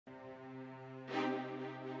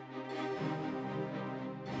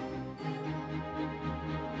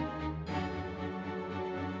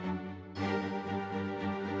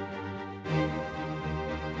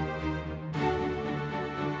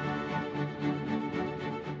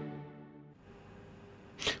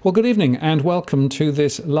Well, good evening and welcome to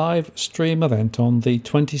this live stream event on the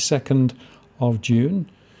 22nd of June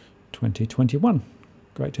 2021.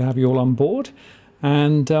 Great to have you all on board.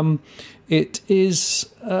 And it is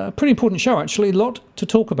a pretty important show, actually. A lot to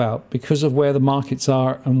talk about because of where the markets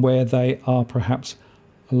are and where they are perhaps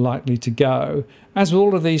likely to go. As with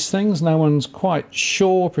all of these things, no one's quite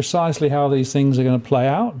sure precisely how these things are going to play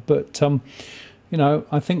out, but you know,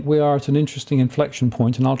 I think we are at an interesting inflection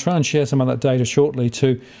point, and I'll try and share some of that data shortly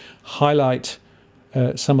to highlight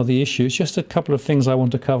some of the issues. Just a couple of things I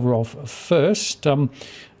want to cover off first.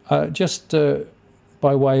 Just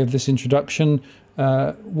by way of this introduction,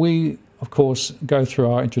 we, of course, go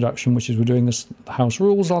through our introduction, which is we're doing this house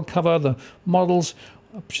rules. I'll cover the models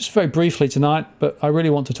just very briefly tonight, but I really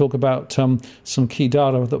want to talk about some key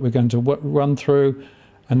data that we're going to run through,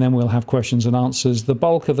 and then we'll have questions and answers. The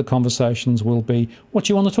bulk of the conversations will be what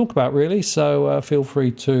you want to talk about, really, so feel free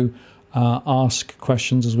to ask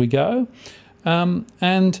questions as we go. And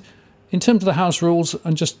in terms of the house rules,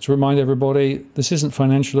 and just to remind everybody, this isn't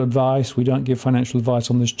financial advice. We don't give financial advice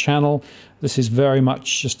on this channel. This is very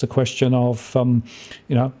much just a question of,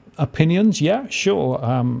 you know, opinions. Yeah, sure.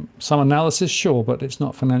 Some analysis, sure, but it's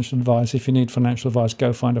not financial advice. If you need financial advice,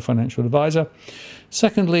 go find a financial advisor.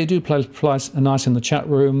 Secondly, do play nice in the chat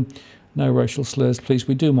room. No racial slurs, please.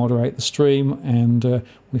 We do moderate the stream, and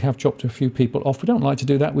we have dropped a few people off. We don't like to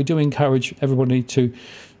do that. We do encourage everybody to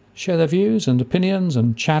share their views and opinions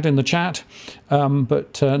and chat in the chat,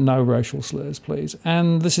 but no racial slurs, please.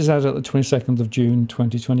 And this is out at the 22nd of June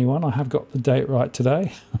 2021. I have got the date right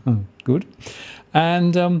today. Good.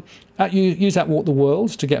 And you use that Walk the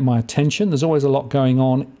World to get my attention. There's always a lot going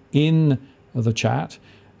on in the chat,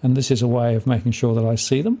 and this is a way of making sure that I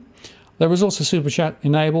see them. There is also Super Chat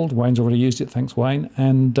enabled. Wayne's already used it. Thanks, Wayne.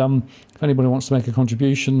 And if anybody wants to make a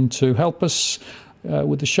contribution to help us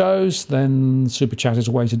with the shows, then Super Chat is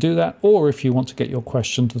a way to do that. Or if you want to get your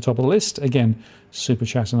question to the top of the list, again, Super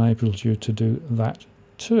Chat enables you to do that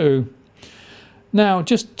too. Now,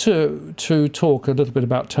 just to talk a little bit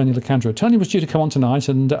about Tony Locantro. Tony was due to come on tonight,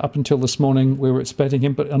 and up until this morning we were expecting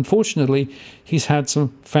him, but unfortunately he's had some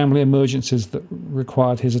family emergencies that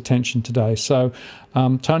required his attention today. So,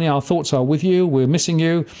 Tony, our thoughts are with you. We're missing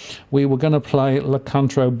you. We were going to play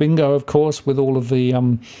Locantro bingo, of course, with all of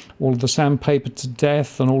the sandpaper to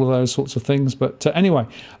death and all of those sorts of things. But anyway,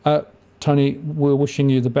 Tony, we're wishing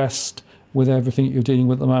you the best with everything that you're dealing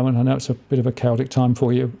with at the moment. I know it's a bit of a chaotic time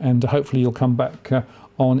for you, and hopefully you'll come back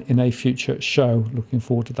on in a future show. Looking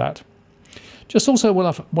forward to that. Just also,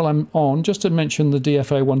 while I'm on, just to mention the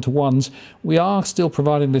DFA one-to-ones, we are still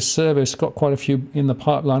providing this service, got quite a few in the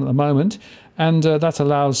pipeline at the moment, and that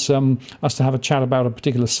allows us to have a chat about a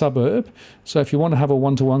particular suburb. So if you want to have a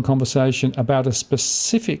one-to-one conversation about a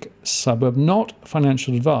specific suburb, not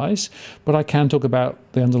financial advice, but I can talk about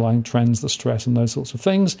the underlying trends, the stress and those sorts of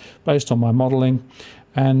things based on my modelling.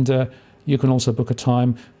 And you can also book a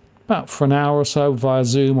time about for an hour or so via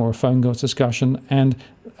Zoom or a phone discussion, and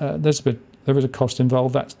there is a cost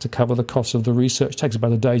involved. That's to cover the cost of the research. It takes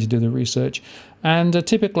about a day to do the research. And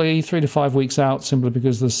typically 3 to 5 weeks out, simply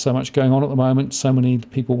because there's so much going on at the moment. So many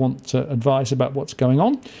people want advice about what's going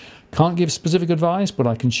on. Can't give specific advice, but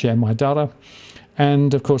I can share my data.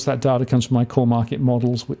 And of course, that data comes from my core market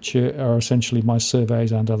models, which are essentially my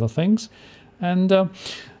surveys and other things. And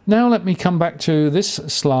now let me come back to this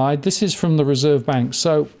slide. This is from the Reserve Bank.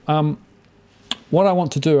 So what I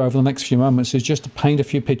want to do over the next few moments is just to paint a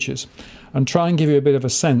few pictures and try and give you a bit of a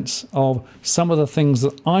sense of some of the things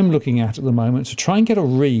that I'm looking at the moment, to try and get a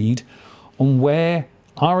read on where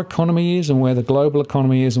our economy is and where the global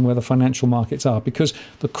economy is and where the financial markets are. Because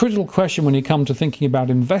the critical question when you come to thinking about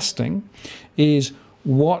investing is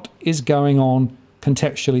what is going on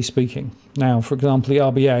contextually speaking. Now, for example, the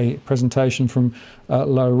RBA presentation from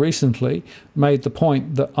Lowe recently made the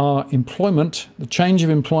point that our employment, the change of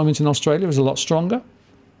employment in Australia is a lot stronger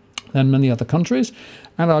than many other countries,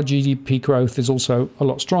 and our GDP growth is also a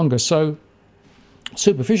lot stronger. So,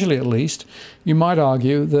 superficially at least, you might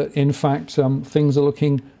argue that in fact things are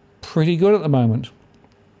looking pretty good at the moment.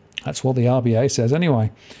 That's what the RBA says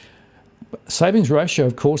anyway. Savings ratio,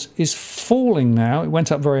 of course, is falling now. It went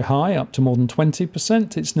up very high, up to more than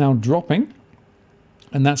 20%. It's now dropping,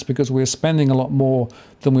 and that's because we're spending a lot more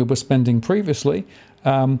than we were spending previously.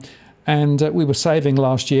 And we were saving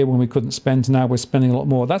last year when we couldn't spend. Now we're spending a lot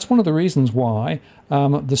more. That's one of the reasons why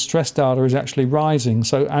the stress data is actually rising.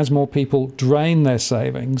 So as more people drain their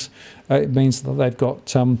savings, it means that they've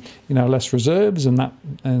got less reserves, and that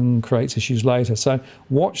creates issues later. So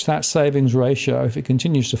watch that savings ratio. If it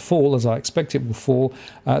continues to fall, as I expect it will fall,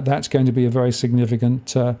 that's going to be a very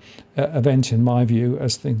significant event in my view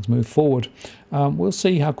as things move forward. We'll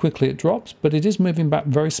see how quickly it drops, but it is moving back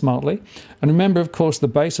very smartly. And remember, of course, the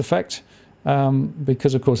base effect,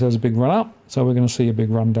 because of course there's a big run up, so we're going to see a big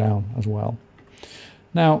run down as well.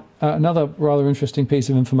 Now, another rather interesting piece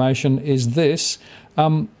of information is this.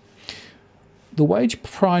 The wage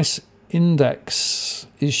price index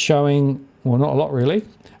is showing, well, not a lot really,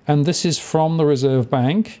 and this is from the Reserve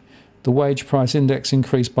Bank. The wage price index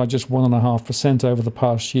increased by just 1.5% over the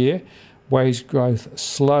past year. Wage growth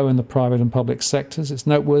slow in the private and public sectors. It's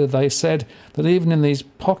noteworthy they said that even in these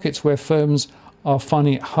pockets where firms are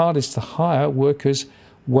finding it hardest to hire workers,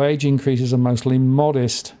 wage increases are mostly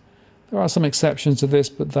modest. There are some exceptions to this,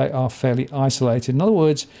 but they are fairly isolated. In other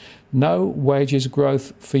words, no wages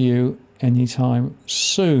growth for you anytime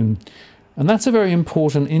soon. And that's a very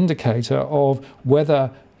important indicator of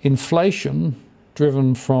whether inflation,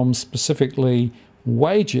 driven from specifically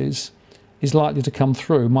wages, is likely to come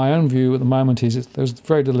through. My own view at the moment is there's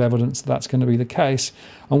very little evidence that that's going to be the case.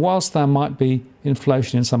 And whilst there might be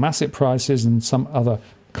inflation in some asset prices and some other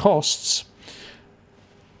costs,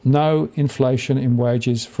 no inflation in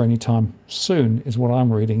wages for any time soon is what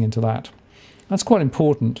I'm reading into that. That's quite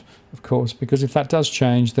important, of course, because if that does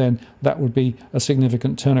change, then that would be a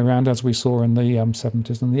significant turnaround, as we saw in the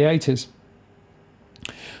 70s and the 80s.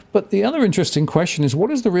 But the other interesting question is, what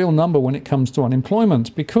is the real number when it comes to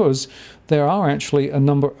unemployment? Because there are actually a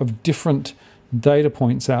number of different data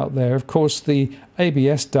points out there. Of course, the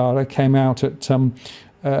ABS data came out at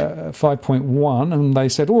 5.1, and they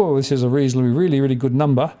said, oh, this is a reasonably, really good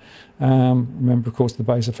number. Remember, of course, the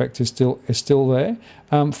base effect is still there,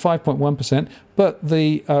 5.1%. But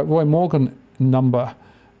the Roy Morgan number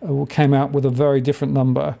came out with a very different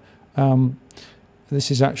number. This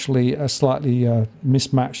is actually a slightly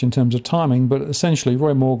mismatched in terms of timing, but essentially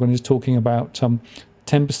Roy Morgan is talking about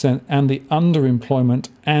 10% and the underemployment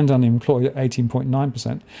and unemployed at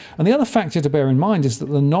 18.9%. And the other factor to bear in mind is that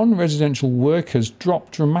the non-residential workers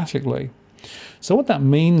dropped dramatically. So what that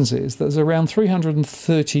means is that there's around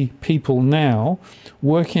 330 people now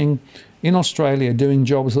working in Australia doing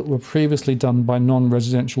jobs that were previously done by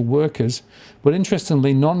non-residential workers. But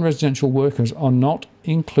interestingly, non-residential workers are not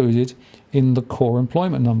included in the core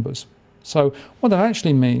employment numbers. So what that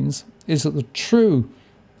actually means is that the true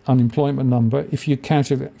unemployment number, if you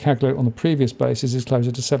calculate on the previous basis, is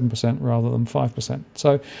closer to 7% rather than 5%.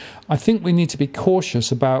 So I think we need to be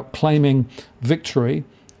cautious about claiming victory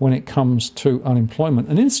when it comes to unemployment.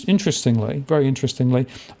 And interestingly, very interestingly,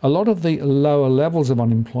 a lot of the lower levels of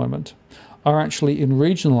unemployment are actually in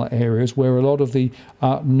regional areas where a lot of the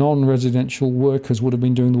non-residential workers would have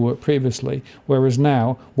been doing the work previously, whereas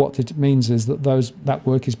now what it means is that that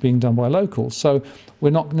work is being done by locals. So we're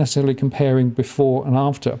not necessarily comparing before and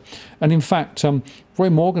after. And in fact, Roy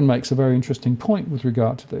Morgan makes a very interesting point with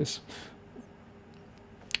regard to this.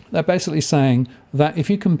 They're basically saying that if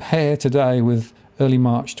you compare today with early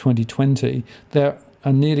March 2020, there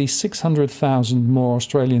are nearly 600,000 more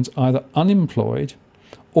Australians either unemployed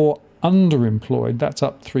or underemployed. That's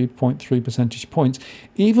up 3.3 percentage points,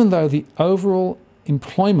 even though the overall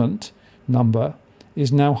employment number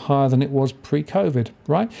is now higher than it was pre-COVID,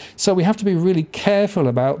 right? So we have to be really careful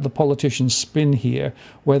about the politicians' spin here,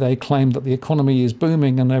 where they claim that the economy is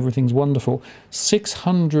booming and everything's wonderful.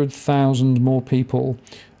 600,000 more people,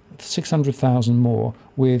 600,000 more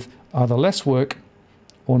with either less work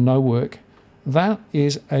or no work. That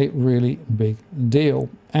is a really big deal.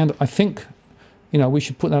 And I think we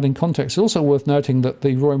should put that in context. It's also worth noting that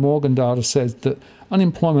the Roy Morgan data says that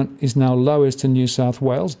unemployment is now lowest in New South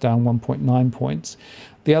Wales, down 1.9 points.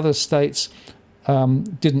 The other states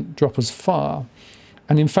didn't drop as far.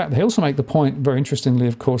 And in fact, they also make the point, very interestingly,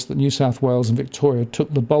 of course, that New South Wales and Victoria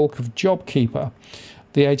took the bulk of JobKeeper,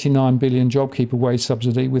 the 89 billion JobKeeper wage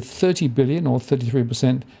subsidy, with 30 billion or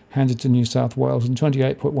 33% handed to New South Wales and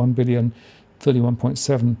 28.1 billion,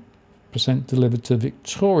 31.7% delivered to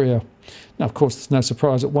Victoria. Now, of course, there's no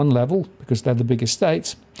surprise at one level because they're the biggest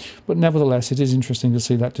states, but nevertheless, it is interesting to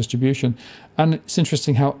see that distribution. And it's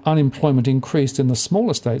interesting how unemployment increased in the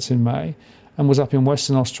smaller states in May and was up in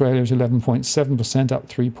Western Australia at 11.7%, up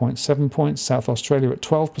 3.7 points, South Australia at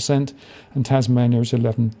 12%, and Tasmania at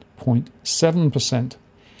 11.7%.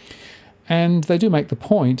 And they do make the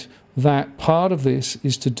point that part of this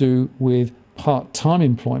is to do with part-time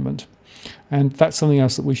employment. And that's something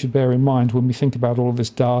else that we should bear in mind when we think about all of this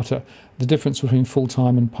data, the difference between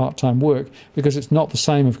full-time and part-time work, because it's not the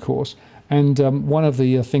same, of course. And one of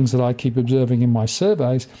the things that I keep observing in my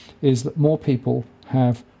surveys is that more people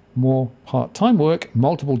have more part-time work,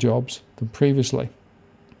 multiple jobs, than previously.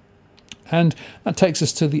 And that takes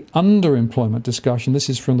us to the underemployment discussion. This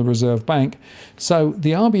is from the Reserve Bank. So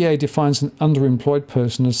the RBA defines an underemployed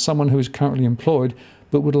person as someone who is currently employed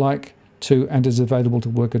but would like to and is available to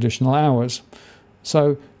work additional hours.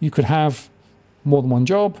 So you could have more than one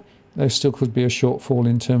job, there still could be a shortfall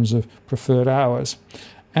in terms of preferred hours.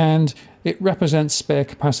 And it represents spare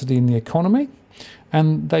capacity in the economy.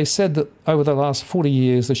 And they said that over the last 40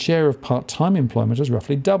 years, the share of part-time employment has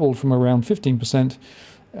roughly doubled from around 15%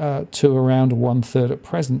 to around 1/3 at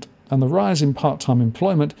present. And the rise in part-time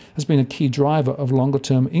employment has been a key driver of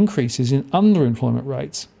longer-term increases in underemployment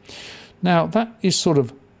rates. Now, that is sort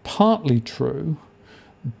of partly true,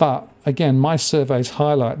 but again, my surveys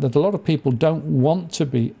highlight that a lot of people don't want to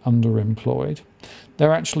be underemployed.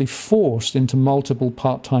 They're actually forced into multiple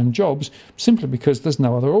part-time jobs simply because there's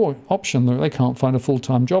no other option. They can't find a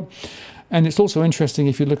full-time job. And it's also interesting,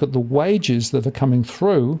 if you look at the wages that are coming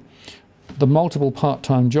through, the multiple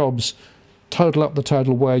part-time jobs total up the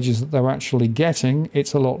total wages that they're actually getting.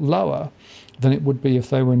 It's a lot lower than it would be if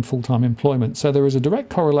they were in full-time employment. So there is a direct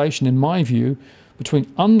correlation, in my view, between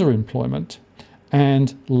underemployment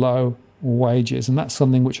and low wages. And that's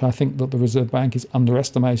something which I think that the Reserve Bank is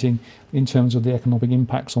underestimating in terms of the economic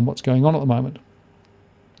impacts on what's going on at the moment.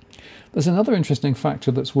 There's another interesting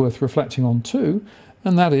factor that's worth reflecting on too,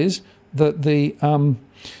 and that is that the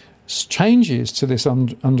changes to this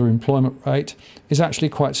underemployment rate is actually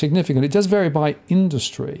quite significant. It does vary by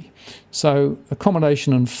industry. So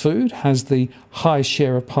accommodation and food has the highest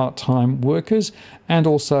share of part-time workers and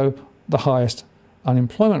also the highest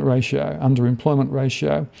underemployment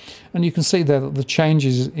ratio. And you can see there that the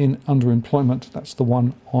changes in underemployment, that's the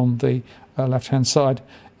one on the left-hand side,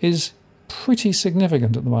 is pretty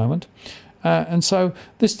significant at the moment. And so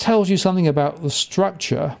this tells you something about the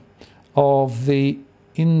structure of the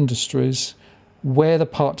industries, where the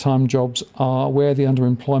part-time jobs are, where the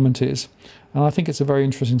underemployment is. And I think it's a very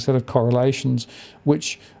interesting set of correlations,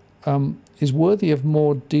 which is worthy of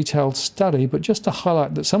more detailed study, but just to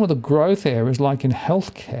highlight that some of the growth areas, like in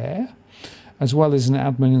healthcare, as well as in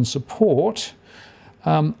admin and support,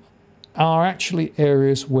 are actually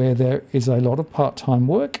areas where there is a lot of part-time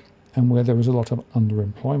work and where there is a lot of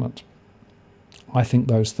underemployment. I think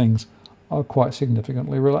those things are quite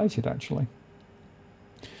significantly related, actually.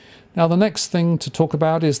 Now, the next thing to talk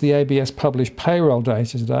about is the ABS published payroll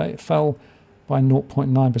data today. It fell by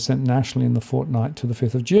 0.9% nationally in the fortnight to the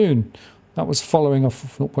 5th of June. That was following a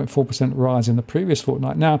 0.4% rise in the previous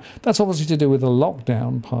fortnight. Now, that's obviously to do with the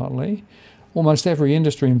lockdown partly. Almost every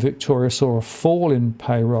industry in Victoria saw a fall in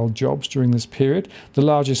payroll jobs during this period. The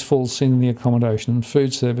largest falls seen in the accommodation and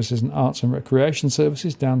food services and arts and recreation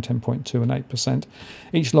services, down 10.2% and 8%.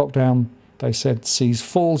 Each lockdown, they said, sees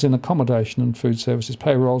falls in accommodation and food services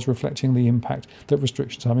payrolls, reflecting the impact that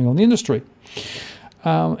restrictions are having on the industry.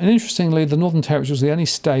 And interestingly, the Northern Territory was the only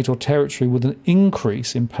state or territory with an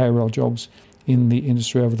increase in payroll jobs in the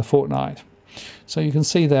industry over the fortnight. So you can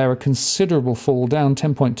see there a considerable fall, down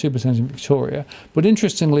 10.2% in Victoria. But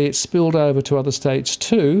interestingly, it spilled over to other states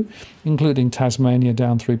too, including Tasmania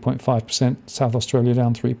down 3.5%, South Australia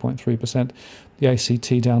down 3.3%, the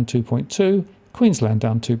ACT down 2.2%, Queensland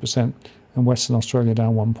down 2%, and Western Australia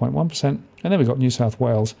down 1.1%. And then we've got New South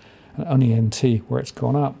Wales and only NT where it's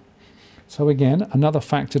gone up. So again, another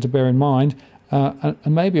factor to bear in mind, and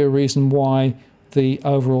maybe a reason why the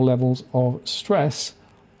overall levels of stress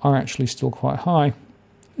are actually still quite high.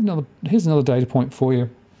 Here's another data point for you.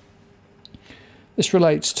 This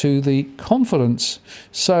relates to the confidence.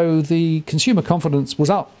 So the consumer confidence was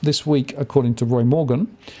up this week, according to Roy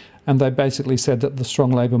Morgan, and they basically said that the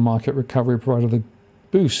strong labour market recovery provided a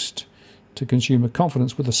boost to consumer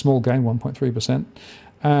confidence with a small gain, 1.3%.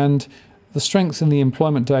 And the strength in the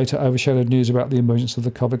employment data overshadowed news about the emergence of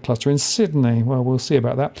the COVID cluster in Sydney. Well, we'll see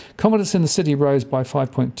about that. Confidence in the city rose by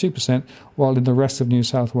 5.2%, while in the rest of New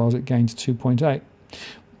South Wales it gained 2.8%.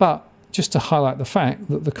 But just to highlight the fact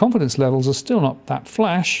that the confidence levels are still not that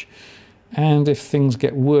flash, and if things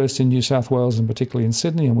get worse in New South Wales and particularly in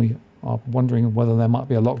Sydney, and we are wondering whether there might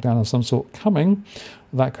be a lockdown of some sort coming,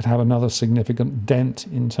 that could have another significant dent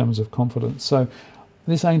in terms of confidence. So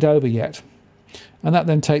this ain't over yet. And that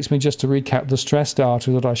then takes me just to recap the stress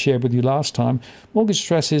data that I shared with you last time. Mortgage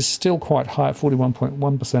stress is still quite high at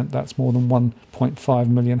 41.1%. That's more than 1.5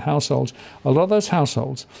 million households. A lot of those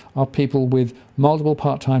households are people with multiple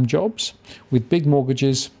part-time jobs, with big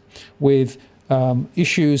mortgages, with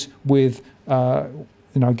issues with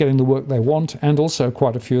getting the work they want, and also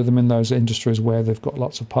quite a few of them in those industries where they've got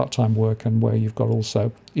lots of part-time work and where you've got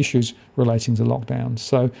also issues relating to lockdowns.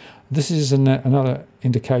 So this is another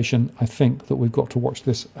indication, I think, that we've got to watch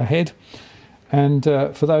this ahead. And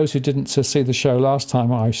for those who didn't see the show last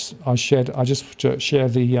time, I just share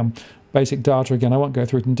the basic data again. I won't go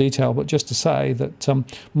through it in detail, but just to say that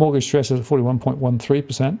mortgage stress is at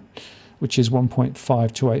 41.13%, which is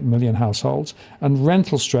 1.528 million households, and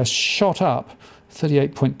rental stress shot up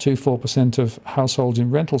 38.24% of households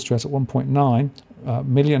in rental stress at 1.9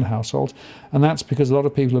 million households, and that's because a lot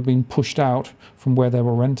of people have been pushed out from where they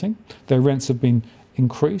were renting. Their rents have been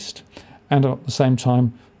increased, and at the same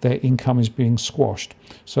time their income is being squashed.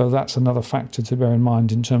 So that's another factor to bear in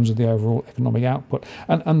mind in terms of the overall economic output.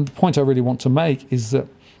 And the point I really want to make is that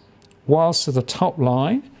whilst at the top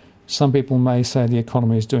line some people may say the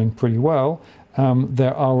economy is doing pretty well,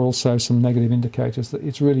 there are also some negative indicators that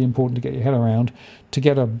it's really important to get your head around to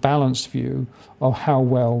get a balanced view of how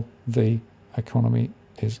well the economy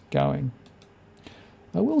is going.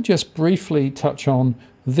 I will just briefly touch on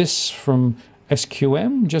this from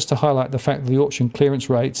SQM, just to highlight the fact that the auction clearance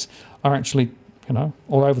rates are actually,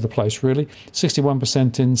 all over the place really.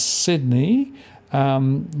 61% in Sydney,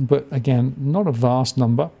 but again, not a vast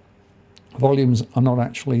number. Volumes are not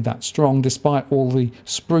actually that strong, despite all the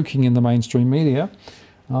spruiking in the mainstream media.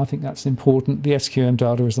 I think that's important. The SQM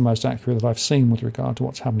data is the most accurate that I've seen with regard to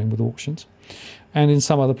what's happening with auctions. And in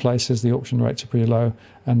some other places, the auction rates are pretty low,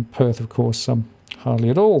 and Perth, of course, hardly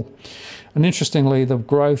at all. And interestingly, the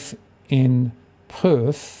growth in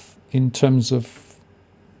Perth, in terms of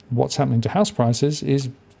what's happening to house prices, is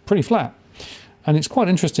pretty flat. And it's quite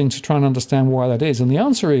interesting to try and understand why that is. And the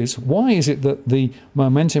answer is, why is it that the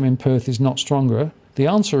momentum in Perth is not stronger? The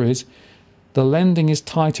answer is the lending is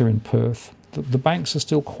tighter in Perth. The banks are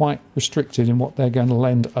still quite restricted in what they're going to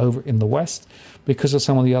lend over in the West because of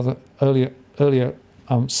some of the other earlier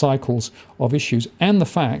cycles of issues, and the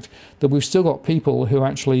fact that we've still got people who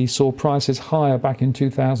actually saw prices higher back in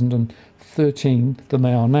 2013 than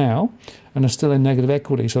they are now and are still in negative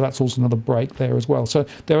equity. So that's also another break there as well. So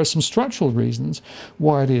there are some structural reasons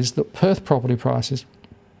why it is that Perth property prices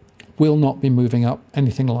will not be moving up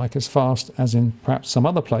anything like as fast as in perhaps some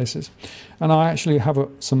other places. And I actually have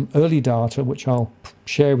some early data which I'll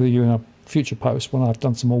share with you in a future post when I've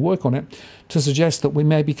done some more work on it, to suggest that we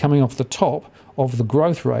may be coming off the top of the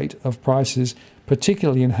growth rate of prices,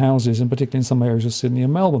 particularly in houses and particularly in some areas of Sydney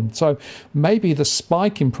and Melbourne. So maybe the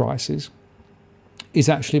spike in prices is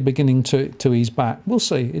actually beginning to ease back. We'll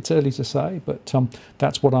see. It's early to say, but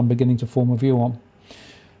that's what I'm beginning to form a view on.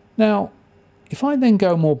 Now, if I then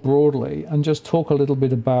go more broadly and just talk a little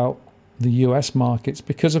bit about the US markets,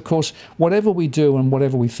 because of course whatever we do and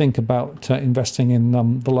whatever we think about investing in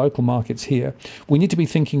the local markets here, we need to be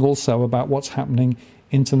thinking also about what's happening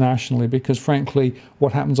internationally, because frankly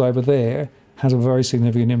what happens over there has a very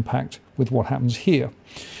significant impact with what happens here.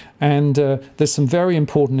 And there's some very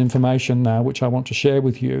important information now which I want to share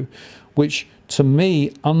with you, which to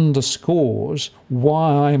me underscores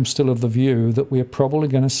why I am still of the view that we are probably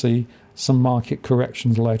going to see some market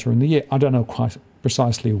corrections later in the year. I don't know quite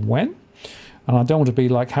precisely when, and I don't want to be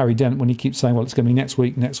like Harry Dent when he keeps saying, well, it's going to be next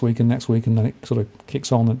week, and then it sort of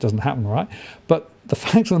kicks on and it doesn't happen, right? But the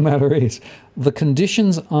fact of the matter is, the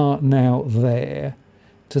conditions are now there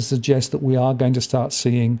to suggest that we are going to start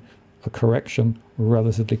seeing a correction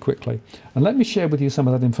relatively quickly. And let me share with you some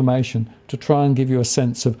of that information to try and give you a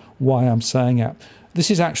sense of why I'm saying it.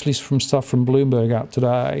 This is actually from stuff from Bloomberg out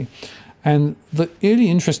today. And the really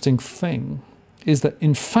interesting thing is that,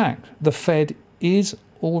 in fact, the Fed is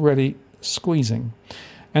already squeezing.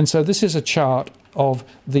 And so this is a chart of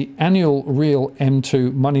the annual real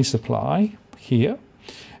M2 money supply here.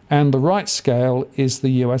 And the right scale is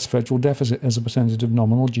the US federal deficit as a percentage of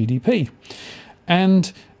nominal GDP.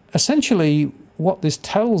 And essentially what this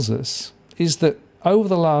tells us is that over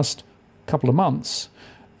the last couple of months,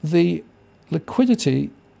 the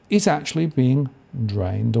liquidity is actually being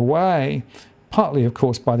drained away, partly of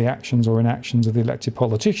course by the actions or inactions of the elected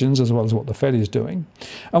politicians, as well as what the Fed is doing.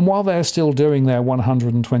 And while they're still doing their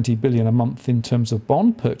 120 billion a month in terms of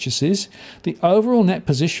bond purchases, the overall net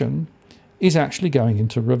position is actually going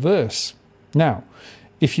into reverse. Now,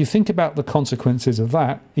 if you think about the consequences of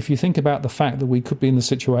that, if you think about the fact that we could be in the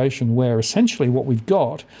situation where essentially what we've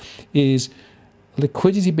got is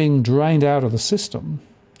liquidity being drained out of the system,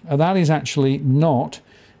 that is actually not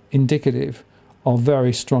indicative of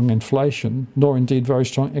very strong inflation, nor indeed very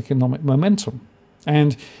strong economic momentum.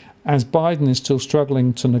 And as Biden is still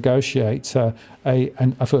struggling to negotiate a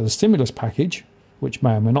further stimulus package, which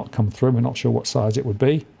may or may not come through. We're not sure what size it would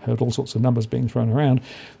be. Heard all sorts of numbers being thrown around.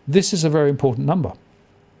 This is a very important number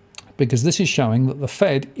because this is showing that the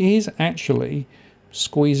Fed is actually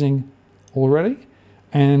squeezing already,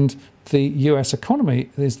 and the US economy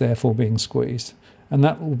is therefore being squeezed. And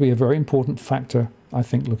that will be a very important factor, I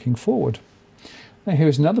think, looking forward. Now,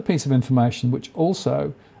 here's another piece of information which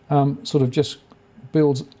also sort of just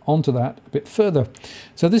builds onto that a bit further.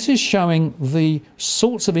 So this is showing the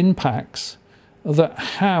sorts of impacts that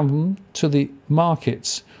happen to the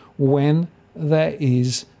markets when there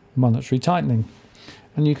is monetary tightening.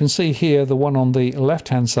 And you can see here the one on the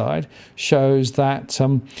left-hand side shows that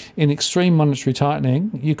in extreme monetary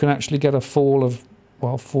tightening, you can actually get a fall of,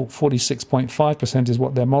 well, 46.5% is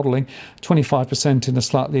what they're modelling, 25% in a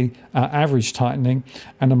slightly average tightening,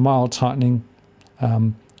 and a mild tightening,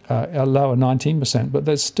 a lower 19%. But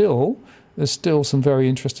there's still some very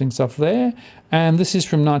interesting stuff there. And this is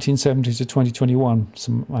from 1970 to 2021,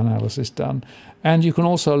 some analysis done. And you can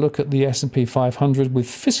also look at the S&P 500 with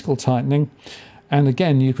fiscal tightening. And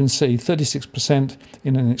again, you can see 36%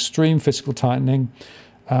 in an extreme fiscal tightening,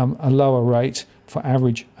 a lower rate for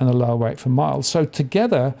average and a lower rate for mild. So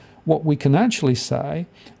together, what we can actually say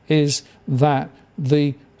is that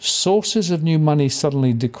the sources of new money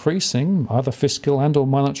suddenly decreasing, either fiscal and or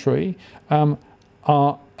monetary,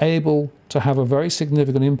 are able to have a very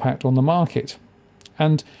significant impact on the market.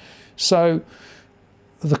 And so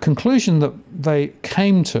the conclusion that they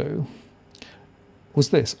came to was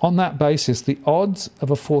this: on that basis, the odds of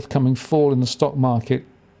a forthcoming fall in the stock market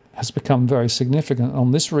has become very significant.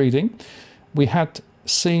 On this reading, we had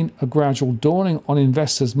seen a gradual dawning on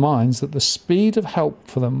investors' minds that the speed of help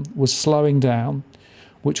for them was slowing down,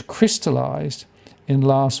 which crystallized in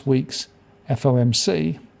last week's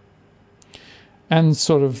FOMC. And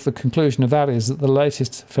sort of the conclusion of that is that the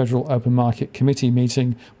latest Federal Open Market Committee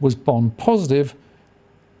meeting was bond positive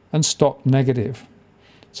and stock negative.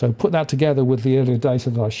 So put that together with the earlier data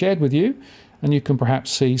that I shared with you, and you can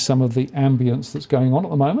perhaps see some of the ambience that's going on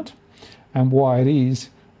at the moment and why it is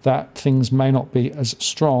that things may not be as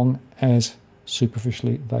strong as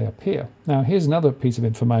superficially they appear. Now, here's another piece of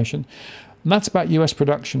information, and that's about US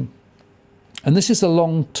production. And this is a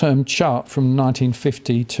long-term chart from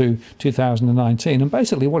 1950 to 2019. And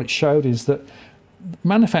basically what it showed is that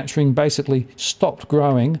manufacturing basically stopped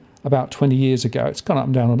growing about 20 years ago. It's gone up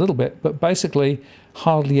and down a little bit, but basically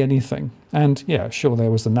hardly anything. And yeah, sure,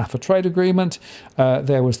 there was the NAFTA trade agreement.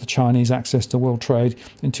 There was the Chinese access to world trade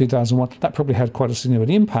in 2001. That probably had quite a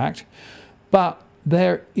significant impact. But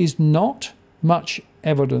there is not much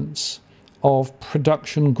evidence of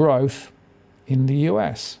production growth in the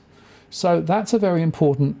US. So that's a very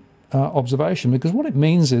important observation, because what it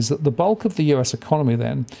means is that the bulk of the US economy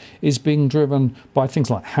then is being driven by things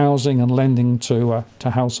like housing and lending to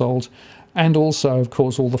households, and also, of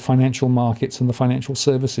course, all the financial markets and the financial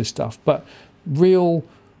services stuff. But real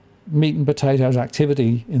meat and potatoes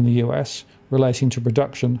activity in the US relating to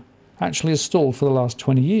production actually has stalled for the last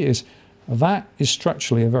 20 years. That is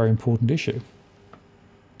structurally a very important issue.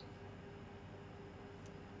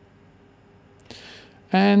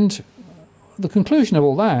 And the conclusion of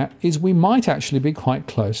all that is we might actually be quite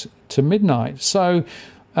close to midnight. So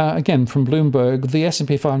again, from Bloomberg, the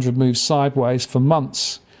S&P 500 moved sideways for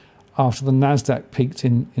months after the NASDAQ peaked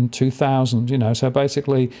in 2000. You know, so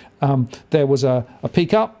basically there was a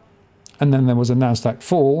peak up and then there was a NASDAQ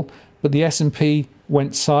fall, but the S&P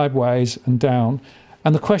went sideways and down.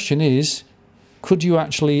 And the question is, could you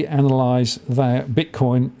actually analyze the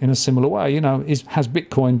Bitcoin in a similar way? You know, has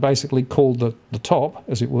Bitcoin basically called the top,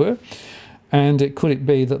 as it were? And could it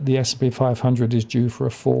be that the S&P 500 is due for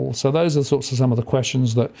a fall? So those are sorts of some of the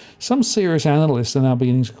questions that some serious analysts are now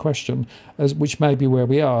beginning to question, which may be where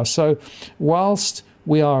we are. So whilst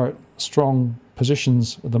we are at strong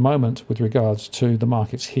positions at the moment with regards to the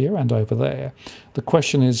markets here and over there, the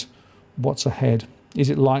question is, what's ahead? Is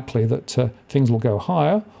it likely that things will go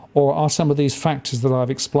higher? Or are some of these factors that I've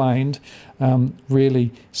explained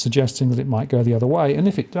really suggesting that it might go the other way? And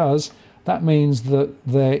if it does, that means that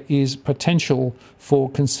there is potential for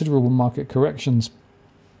considerable market corrections.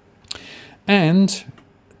 And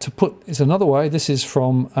to put it another way, this is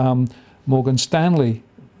from Morgan Stanley,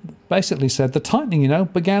 basically said the tightening,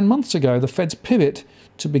 began months ago. The Fed's pivot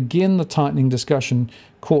to begin the tightening discussion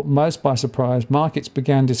caught most by surprise. Markets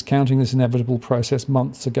began discounting this inevitable process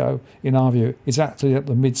months ago, in our view. It's actually at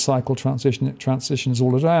the mid-cycle transition. It transitions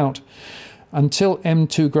all it out. Until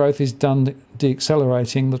M2 growth is done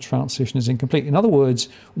deaccelerating, the transition is incomplete. In other words,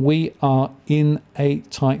 we are in a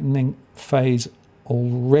tightening phase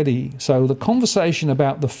already. So the conversation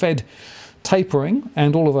about the Fed tapering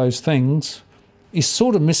and all of those things is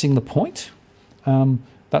sort of missing the point.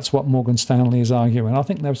 That's what Morgan Stanley is arguing. I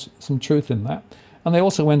think there's some truth in that. And they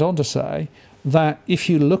also went on to say that if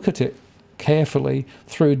you look at it carefully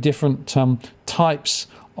through different types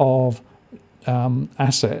of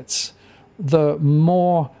assets, the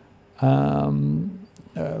more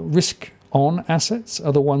risk-on assets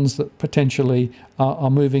are the ones that potentially are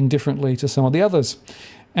moving differently to some of the others.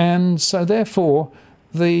 And so therefore,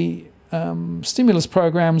 the stimulus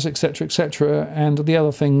programs, etc., and the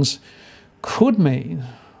other things could mean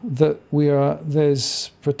that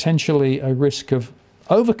there's potentially a risk of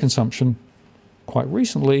overconsumption quite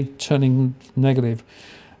recently turning negative.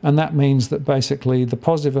 And that means that basically the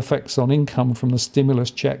positive effects on income from the stimulus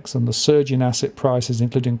checks and the surge in asset prices,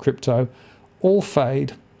 including crypto, all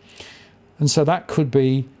fade. And so that could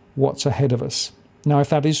be what's ahead of us. Now, if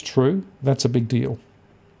that is true, that's a big deal.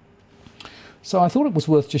 So I thought it was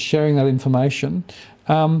worth just sharing that information.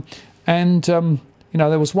 You know,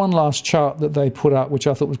 there was one last chart that they put up, which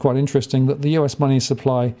I thought was quite interesting, that the US money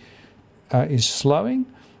supply is slowing.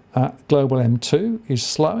 Global M2 is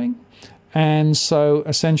slowing. And so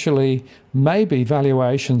essentially, maybe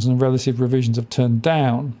valuations and relative revisions have turned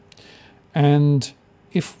down. And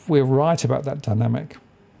if we're right about that dynamic,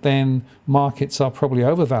 then markets are probably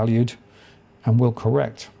overvalued and will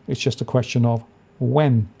correct. It's just a question of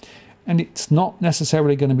when. And it's not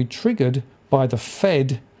necessarily going to be triggered by the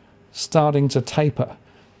Fed starting to taper.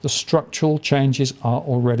 The structural changes are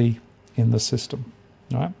already in the system.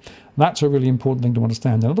 Right? That's a really important thing to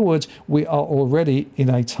understand. In other words, we are already in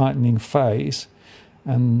a tightening phase,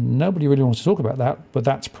 and nobody really wants to talk about that, but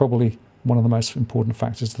that's probably one of the most important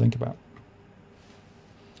factors to think about.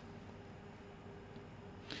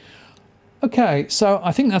 Okay, so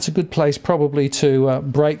I think that's a good place probably to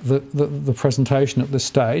break the presentation at this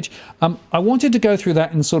stage. I wanted to go through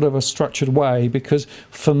that in sort of a structured way because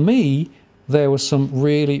for me, there were some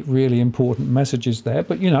really, really important messages there.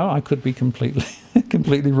 But, you know, I could be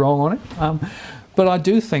completely wrong on it. But I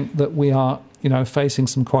do think that we are, you know, facing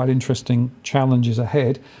some quite interesting challenges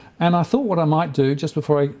ahead. And I thought what I might do, just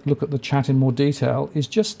before I look at the chat in more detail, is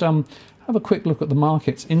just have a quick look at the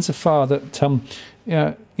markets insofar that,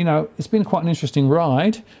 you know, it's been quite an interesting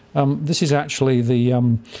ride. This is actually the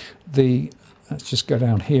let's just go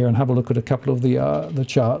down here and have a look at a couple of the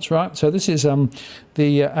charts, right? So this is the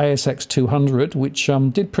ASX 200, which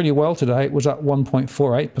did pretty well today. It was up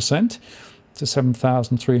 1.48% to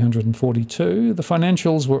 7,342. The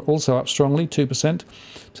financials were also up strongly, 2%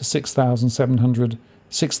 to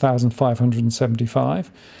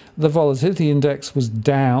 6,575. The volatility index was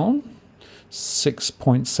down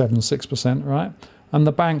 6.76%, right? And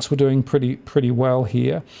the banks were doing pretty well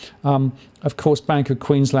here. Of course, Bank of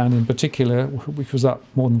Queensland in particular, which was up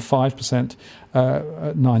more than 5% at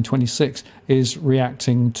 9.26, is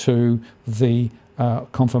reacting to the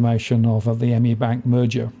confirmation of the ME Bank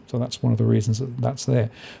merger. So that's one of the reasons that's there.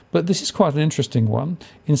 But this is quite an interesting one,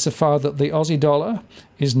 insofar that the Aussie dollar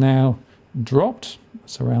is now dropped.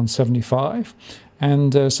 It's around 75.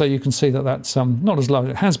 And so you can see that that's not as low as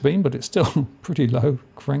it has been, but it's still pretty low,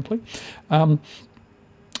 frankly.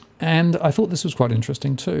 And I thought this was quite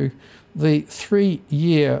interesting too. The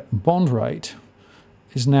 3-year bond rate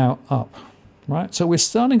is now up, right? So we're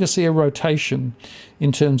starting to see a rotation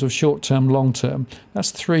in terms of short-term, long-term.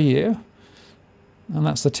 That's 3-year, and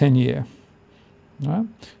that's the 10-year, right?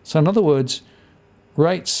 So in other words,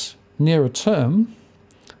 rates nearer term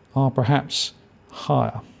are perhaps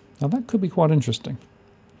higher. Now that could be quite interesting.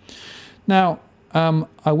 Now,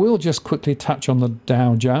 I will just quickly touch on the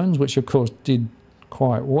Dow Jones, which of course did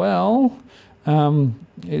quite well.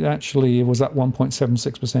 It actually was up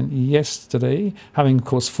 1.76% yesterday, having of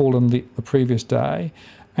course fallen the previous day.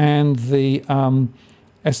 And the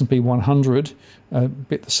S&P 100, a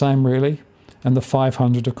bit the same really. And the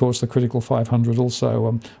 500, of course, the critical 500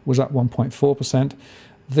 also was up 1.4%.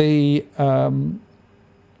 The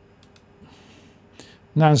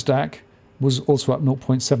Nasdaq was also up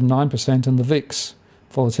 0.79%, and the VIX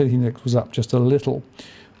volatility index was up just a little.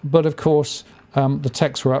 But of course, the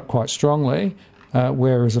techs were up quite strongly,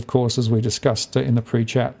 whereas, of course, as we discussed in the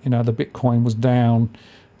pre-chat, you know, the Bitcoin was down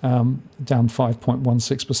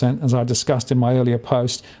 5.16%. As I discussed in my earlier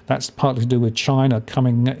post, that's partly to do with China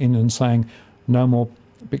coming in and saying no more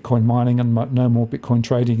Bitcoin mining and no more Bitcoin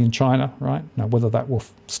trading in China, right? Now, whether that will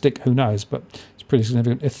stick, who knows, but it's pretty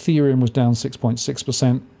significant. Ethereum was down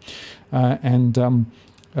 6.6%, and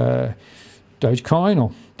Dogecoin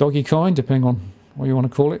or Doggycoin, depending on what you want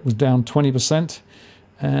to call it, was down 20%,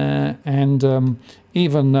 and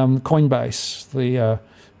even Coinbase, the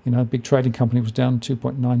big trading company, was down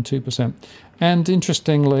 2.92%. And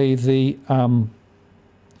interestingly, the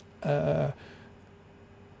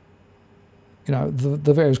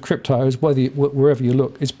the various cryptos, wherever you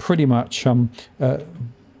look, is pretty much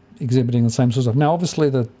exhibiting the same sort of stuff. Now, obviously,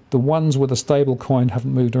 the ones with a stable coin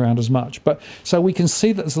haven't moved around as much, but so we can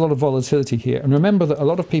see that there's a lot of volatility here. And remember that a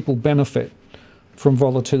lot of people benefit from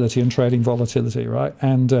volatility and trading volatility, right?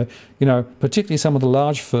 And particularly some of the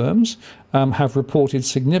large firms have reported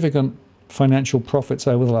significant financial profits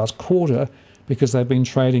over the last quarter because they've been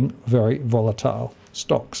trading very volatile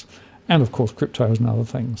stocks, and of course cryptos and other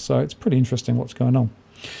things. So it's pretty interesting what's going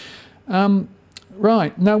on.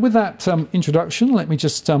 Right, now with that introduction, let me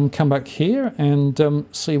just come back here and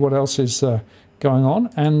see what else is going on.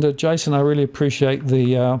 And Jason, I really appreciate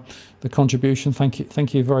the contribution.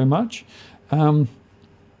 Thank you very much.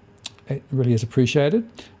 It really is appreciated.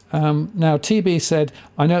 Now, TB said,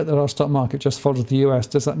 I note that our stock market just follows the US.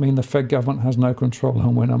 Does that mean the Fed government has no control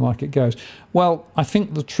on when our market goes? Well, I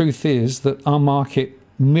think the truth is that our market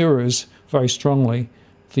mirrors very strongly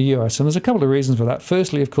the US. And there's a couple of reasons for that.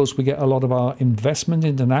 Firstly, of course, we get a lot of our investment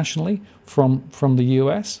internationally from the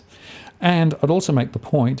US. And I'd also make the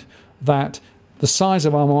point that the size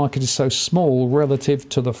of our market is so small relative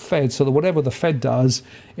to the Fed, so that whatever the Fed does,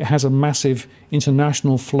 it has a massive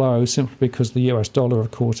international flow simply because the US dollar, of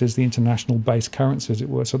course, is the international base currency, as it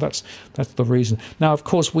were. So that's the reason. Now, of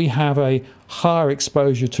course, we have a higher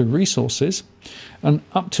exposure to resources, and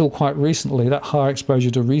up till quite recently, that higher exposure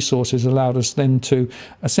to resources allowed us then to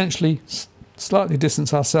essentially slightly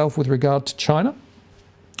distance ourselves with regard to China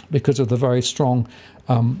because of the very strong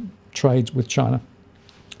trades with China.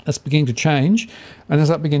 That's beginning to change, and as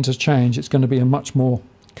that begins to change, it's going to be a much more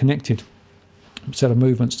connected set of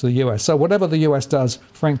movements to the US. So whatever the US does,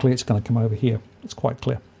 frankly, it's going to come over here. It's quite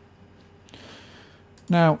clear.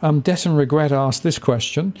 Now, Debt and Regret asked this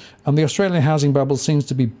question, the Australian housing bubble seems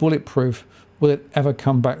to be bulletproof. Will it ever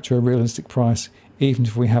come back to a realistic price, even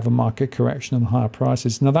if we have a market correction and higher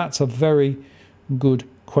prices? Now, that's a very good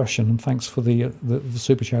question, and thanks for the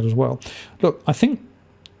super chat as well. Look, I think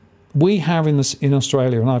we have in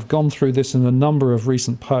Australia, and I've gone through this in a number of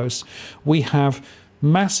recent posts, we have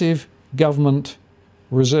massive government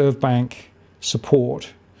Reserve Bank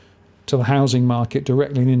support to the housing market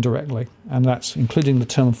directly and indirectly, and that's including the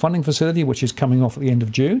term funding facility, which is coming off at the end of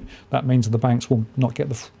June. That means that the banks will not get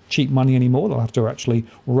the cheap money anymore. They'll have to actually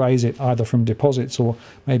raise it either from deposits or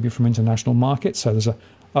maybe from international markets, so there's a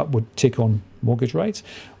upward tick on mortgage rates.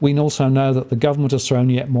 We also know that the government has thrown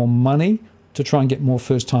yet more money to try and get more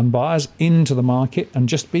first-time buyers into the market. And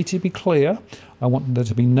just to be clear, I want there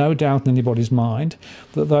to be no doubt in anybody's mind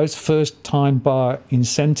that those first-time buyer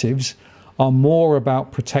incentives are more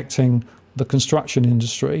about protecting the construction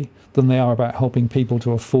industry than they are about helping people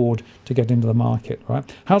to afford to get into the market,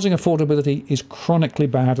 right? Housing affordability is chronically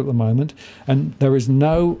bad at the moment, and there is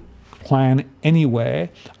no plan anywhere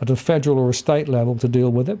at a federal or a state level to deal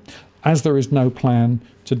with it, as there is no plan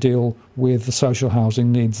to deal with the social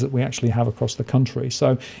housing needs that we actually have across the country.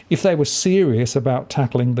 So if they were serious about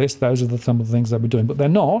tackling this, those are some of the things they'll be doing. But they're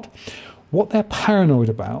not. What they're paranoid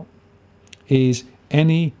about is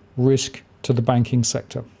any risk to the banking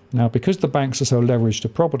sector. Now, because the banks are so leveraged to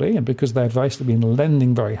property and because they've basically been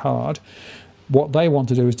lending very hard, what they want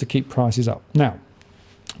to do is to keep prices up. Now,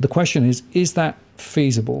 the question is that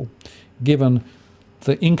feasible given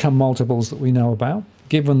the income multiples that we know about,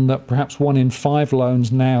 given that perhaps 1 in 5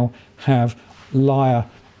 loans now have liar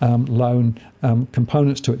loan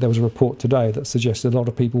components to it? There was a report today that suggested a lot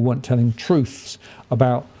of people weren't telling truths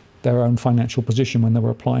about their own financial position when they were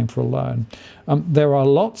applying for a loan. There are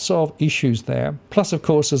lots of issues there. Plus, of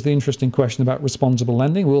course, there's the interesting question about responsible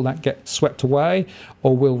lending. Will that get swept away,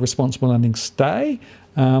 or will responsible lending stay?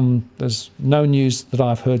 There's no news that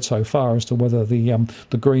I've heard so far as to whether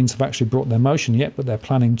the Greens have actually brought their motion yet, but they're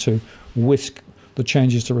planning to whisk the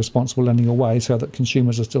changes to responsible lending away so that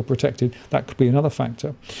consumers are still protected. That could be another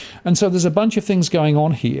factor. And so there's a bunch of things going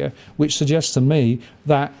on here which suggests to me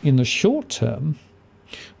that in the short term,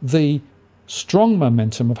 the strong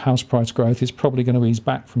momentum of house price growth is probably going to ease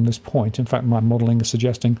back from this point. In fact, my modelling is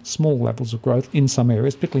suggesting small levels of growth in some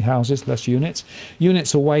areas, particularly houses, less units.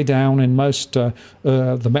 Units are way down in most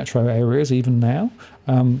the metro areas, even now,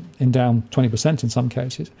 in down 20% in some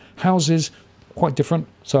cases. Houses, quite different.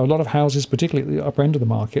 So a lot of houses, particularly at the upper end of the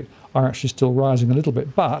market, are actually still rising a little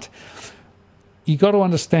bit. But you've got to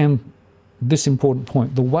understand this important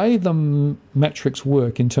point. The way the metrics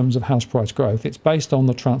work in terms of house price growth, it's based on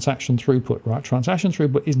the transaction throughput, right? Transaction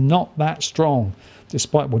throughput is not that strong,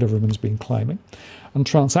 despite what everyone's been claiming. And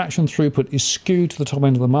transaction throughput is skewed to the top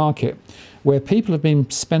end of the market, where people have been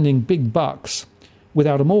spending big bucks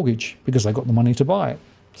without a mortgage because they've got the money to buy it.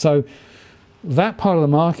 So that part of the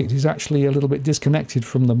market is actually a little bit disconnected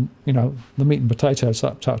from the, the meat and potatoes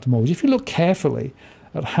type of mortgage. If you look carefully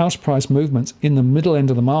at house price movements in the middle end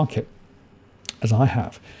of the market, as I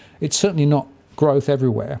have, it's certainly not growth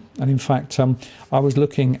everywhere. And in fact, I was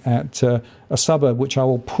looking at a suburb which I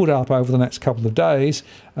will put up over the next couple of days,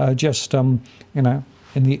 just in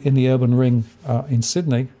the urban ring in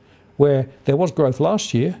Sydney, where there was growth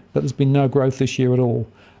last year, but there's been no growth this year at all.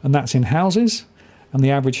 And that's in houses, and the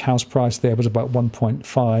average house price there was about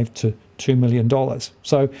 $1.5 to $2 million.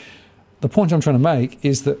 So the point I'm trying to make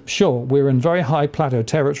is that, sure, we're in very high plateau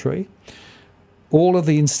territory. All of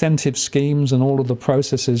the incentive schemes and all of the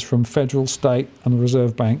processes from federal, state and the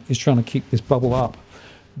Reserve Bank is trying to keep this bubble up.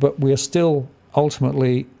 But we're still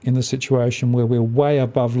ultimately in the situation where we're way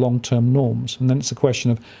above long-term norms. And then it's a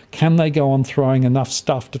question of, can they go on throwing enough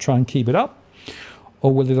stuff to try and keep it up?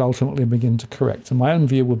 Or will it ultimately begin to correct? And my own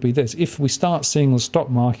view would be this: if we start seeing the stock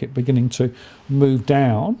market beginning to move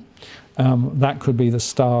down, that could be the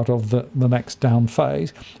start of the next down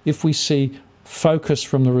phase. If we see focus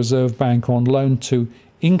from the Reserve Bank on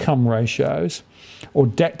loan-to-income ratios or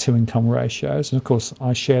debt-to-income ratios, and of course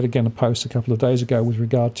I shared again a post a couple of days ago with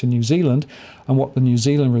regard to New Zealand and what the New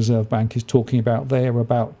Zealand Reserve Bank is talking about there,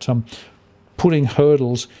 about putting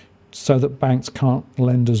hurdles so that banks can't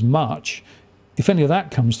lend as much. If any of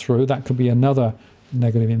that comes through, that could be another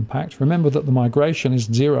negative impact. Remember that the migration is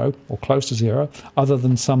zero or close to zero, other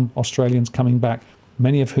than some Australians coming back,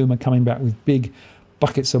 many of whom are coming back with big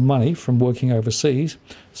buckets of money from working overseas.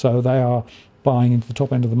 So they are buying into the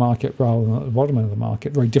top end of the market rather than at the bottom end of the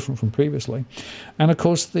market, very different from previously. And of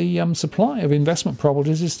course, the supply of investment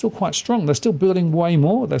properties is still quite strong. They're still building way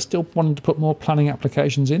more. They're still wanting to put more planning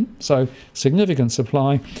applications in. So significant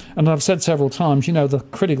supply. And I've said several times, the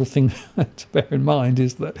critical thing to bear in mind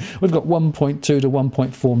is that we've got 1.2 to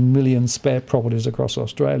 1.4 million spare properties across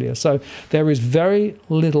Australia. So there is very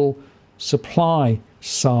little supply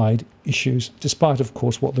side issues, despite, of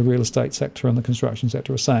course, what the real estate sector and the construction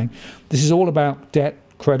sector are saying. This is all about debt,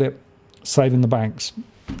 credit, saving the banks.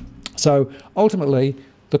 So ultimately,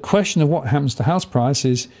 the question of what happens to house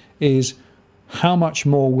prices is how much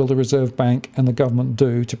more will the Reserve Bank and the government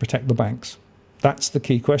do to protect the banks? That's the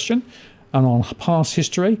key question. And on past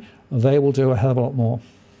history, they will do a hell of a lot more.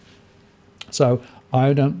 So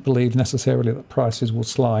I don't believe necessarily that prices will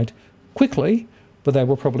slide quickly, but they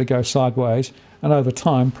will probably go sideways and over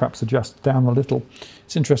time perhaps adjust down a little.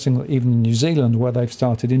 It's interesting that even in New Zealand, where they've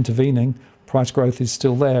started intervening, price growth is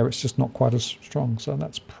still there. It's just not quite as strong. So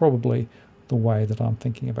that's probably the way that I'm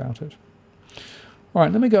thinking about it. All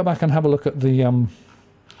right, let me go back and have a look at the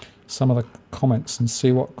some of the comments and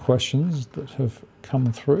see what questions that have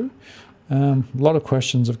come through. A lot of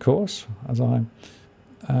questions, of course,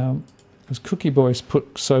 as Cookie Boys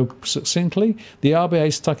put so succinctly, the RBA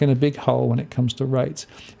is stuck in a big hole when it comes to rates.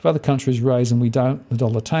 If other countries raise and we don't, the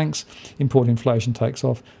dollar tanks, import inflation takes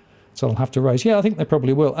off, so they'll have to raise. Yeah, I think they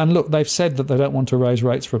probably will. And look, they've said that they don't want to raise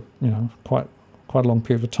rates for quite a long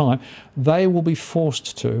period of time. They will be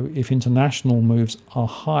forced to if international moves are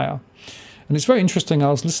higher. And it's very interesting, I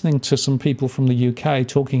was listening to some people from the UK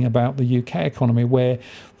talking about the UK economy, where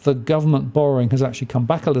the government borrowing has actually come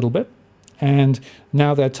back a little bit. And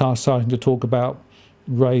now they're starting to talk about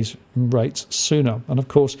raise rates sooner. And of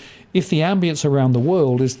course, if the ambience around the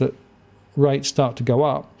world is that rates start to go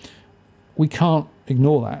up, we can't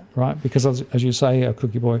ignore that, right? Because as you say,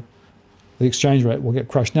 Cookie Boy, the exchange rate will get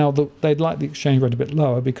crushed. Now, they'd like the exchange rate a bit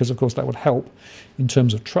lower because, of course, that would help in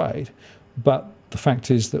terms of trade. But the fact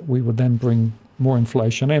is that we would then bring more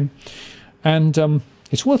inflation in. And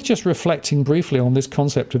it's worth just reflecting briefly on this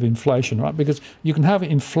concept of inflation, right? Because you can have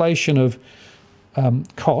inflation of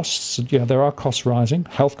costs. There are costs rising.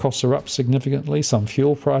 Health costs are up significantly. Some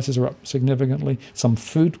fuel prices are up significantly. Some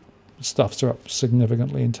food stuffs are up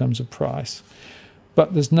significantly in terms of price.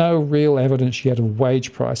 But there's no real evidence yet of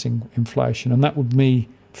wage pricing inflation. And that would,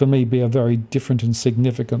 for me, be a very different and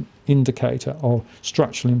significant indicator of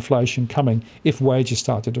structural inflation coming if wages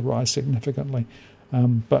started to rise significantly.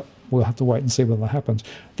 But we'll have to wait and see whether that happens.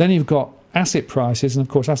 Then you've got asset prices, and of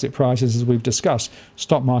course asset prices, as we've discussed,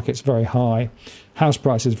 stock market's very high, house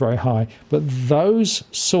prices very high, but those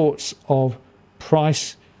sorts of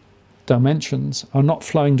price dimensions are not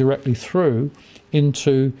flowing directly through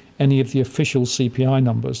into any of the official CPI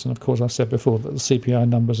numbers. And of course, I said before that the CPI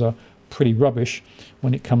numbers are pretty rubbish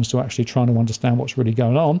when it comes to actually trying to understand what's really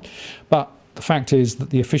going on. But the fact is that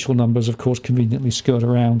the official numbers, of course, conveniently skirt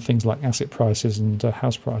around things like asset prices and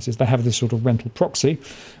house prices. They have this sort of rental proxy.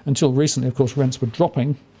 Until recently, of course, rents were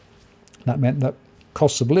dropping. That meant that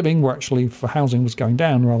costs of living were actually, for housing, was going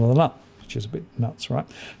down rather than up, which is a bit nuts, right?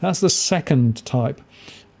 That's the second type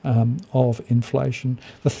of inflation.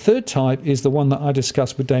 The third type is the one that I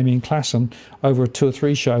discussed with Damien Klassen over 2 or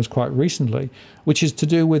 3 shows quite recently, which is to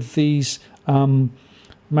do with these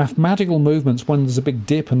mathematical movements. When there's a big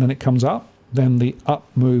dip and then it comes up, then the up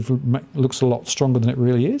move looks a lot stronger than it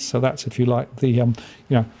really is. So that's, if you like, the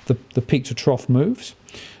the peak to trough moves.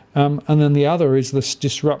 And then the other is this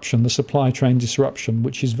disruption, the supply chain disruption,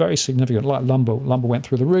 which is very significant. Like lumber went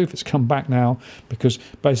through the roof. It's come back now because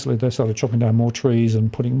basically they started chopping down more trees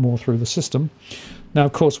and putting more through the system. Now,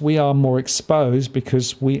 of course, we are more exposed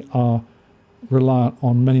because we are reliant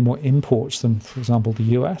on many more imports than, for example, the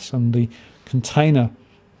US, and the container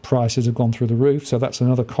prices have gone through the roof. So that's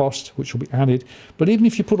another cost which will be added. But even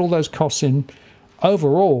if you put all those costs in,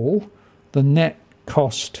 overall, the net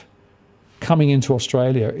cost coming into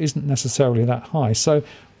Australia isn't necessarily that high. So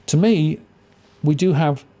to me, we do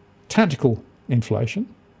have tactical inflation.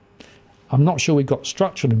 I'm not sure we've got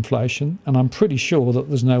structural inflation, and I'm pretty sure that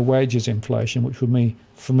there's no wages inflation, which would be,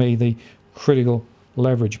 for me, the critical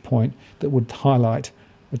leverage point that would highlight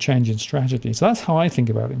a change in strategy. So that's how I think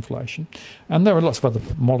about inflation. And there are lots of other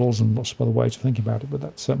models and lots of other ways of thinking about it, but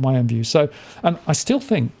that's my own view. So, and I still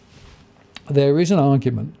think there is an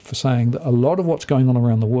argument for saying that a lot of what's going on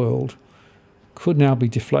around the world could now be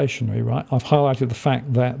deflationary, right? I've highlighted the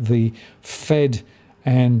fact that the Fed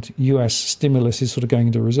and US stimulus is sort of going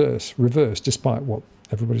into reverse, despite what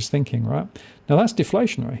everybody's thinking, right? Now that's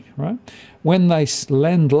deflationary, right? When they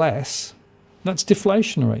lend less, that's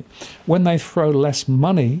deflationary. When they throw less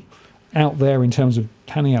money out there in terms of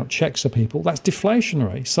handing out checks to people, that's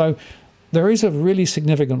deflationary. So there is a really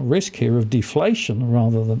significant risk here of deflation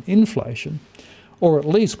rather than inflation, or at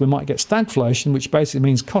least we might get stagflation, which basically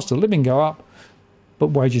means cost of living go up, but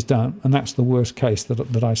wages don't, and that's the worst case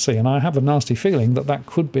that I see. And I have a nasty feeling that that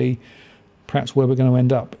could be perhaps where we're going to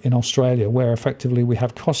end up in Australia, where effectively we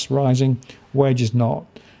have costs rising, wages not,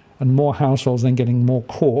 and more households then getting more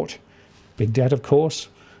caught, big debt of course,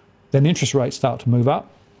 then interest rates start to move up,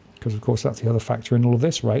 because of course that's the other factor in all of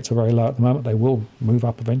this. Rates are very low at the moment, they will move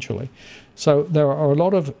up eventually. So there are a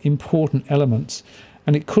lot of important elements,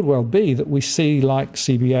 and it could well be that we see, like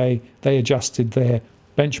CBA, they adjusted their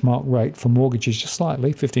benchmark rate for mortgages just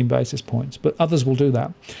slightly, 15 basis points, but others will do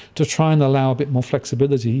that to try and allow a bit more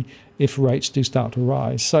flexibility if rates do start to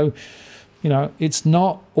rise. So, you know, it's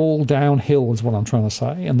not all downhill is what I'm trying to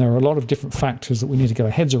say, and there are a lot of different factors that we need to get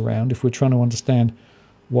our heads around if we're trying to understand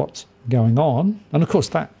what's going on. And of course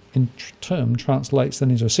that in turn translates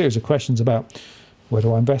then into a series of questions about where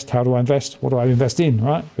do I invest, how do I invest, what do I invest in,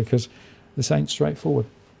 right? Because this ain't straightforward.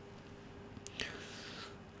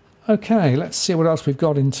 Okay, let's see what else we've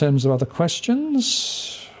got in terms of other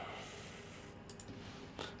questions.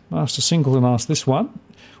 Master Singleton asked this one.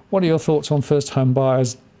 What are your thoughts on first home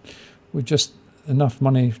buyers with just enough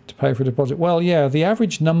money to pay for a deposit? Well, yeah, the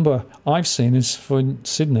average number I've seen is for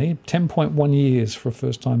Sydney, 10.1 years for a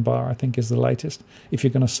first time buyer, I think is the latest, if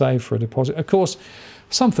you're going to save for a deposit. Of course,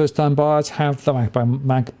 some first time buyers have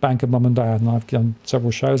the bank of mum and dad, and I've done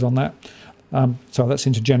several shows on that. So that's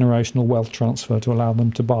intergenerational wealth transfer to allow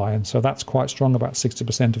them to buy. And so that's quite strong. About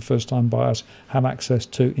 60% of first-time buyers have access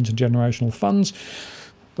to intergenerational funds.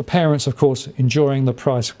 The parents, of course, enjoying the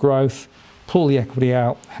price growth, pull the equity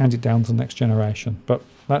out, hand it down to the next generation. But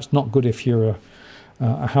that's not good if you're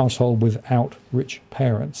a household without rich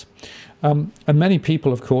parents. And many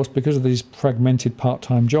people, of course, because of these fragmented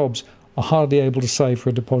part-time jobs, are hardly able to save for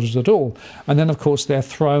a deposit at all. And then, of course, they're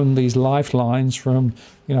thrown these lifelines from,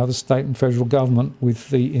 you know, the state and federal government with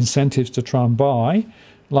the incentives to try and buy,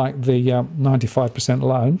 like the 95%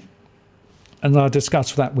 loan. And I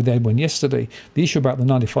discussed that with Edwin yesterday. The issue about the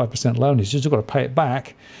 95% loan is you've got to pay it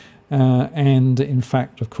back. And in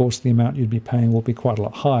fact, of course, the amount you'd be paying will be quite a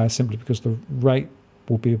lot higher, simply because the rate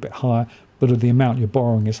will be a bit higher, but the amount you're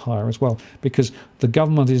borrowing is higher as well, because the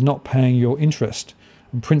government is not paying your interest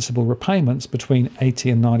and principal repayments between 80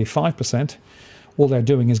 and 95%. All they're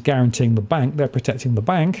doing is guaranteeing the bank. They're protecting the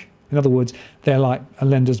bank. In other words, they're like a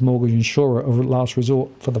lender's mortgage insurer of last resort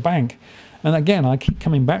for the bank. And again, I keep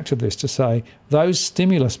coming back to this to say those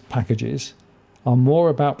stimulus packages are more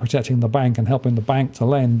about protecting the bank and helping the bank to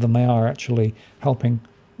lend than they are actually helping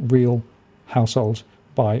real households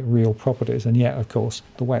buy real properties. And yet, of course,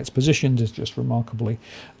 the way it's positioned is just remarkably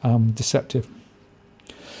deceptive.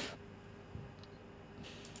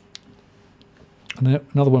 And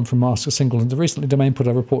another one from Master Singleton. The recently Domain put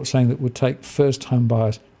a report saying that it would take first home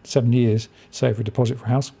buyers 7 years to save for a deposit for a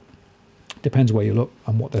house. Depends where you look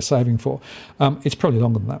and what they're saving for. It's probably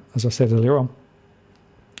longer than that, as I said earlier on.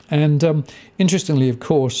 And interestingly, of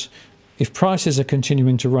course, if prices are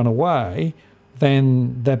continuing to run away,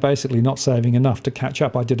 then they're basically not saving enough to catch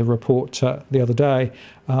up. I did a report the other day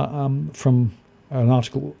from an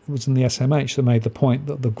article that was in the SMH that made the point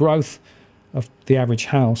that the growth of the average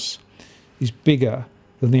house is bigger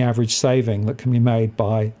than the average saving that can be made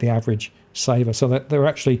by the average saver. So that they're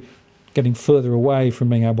actually getting further away from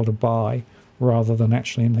being able to buy rather than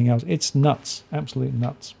actually anything else. It's nuts, absolutely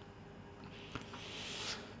nuts.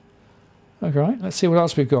 Okay, let's see what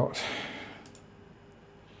else we've got.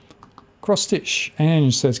 Cross Stitch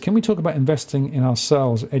Ange says, can we talk about investing in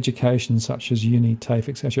ourselves, education such as uni, TAFE,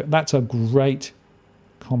 etc.? That's a great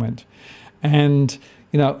comment. And,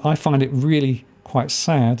 you know, I find it really quite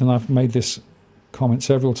sad, and I've made this comment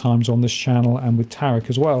several times on this channel and with Tarek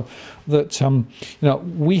as well, that, you know,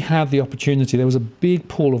 we had the opportunity. There was a big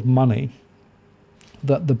pool of money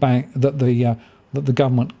that the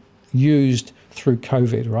government used through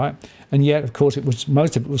COVID, right? And yet, of course,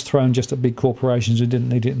 most of it was thrown just at big corporations who didn't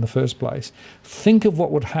need it in the first place. Think of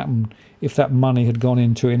what would happen if that money had gone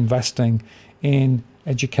into investing in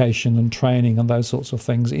education and training and those sorts of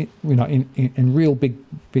things, you know, in real big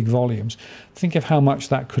volumes. Think of how much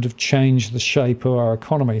that could have changed the shape of our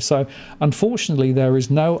economy. So, unfortunately, there is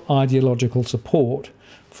no ideological support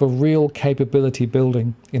for real capability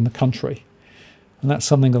building in the country. And that's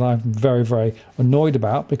something that I'm very, very annoyed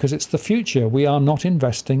about, because it's the future. We are not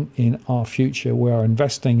investing in our future. We are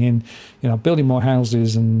investing in, you know, building more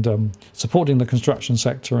houses and supporting the construction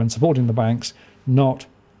sector and supporting the banks, not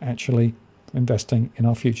actually investing in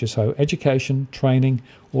our future. So education, training,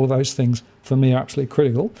 all of those things for me are absolutely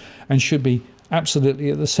critical and should be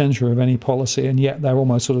absolutely at the centre of any policy, and yet they're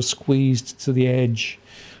almost sort of squeezed to the edge.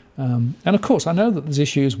 And of course, I know that there's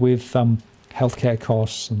issues with healthcare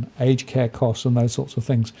costs and aged care costs and those sorts of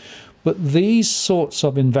things. But these sorts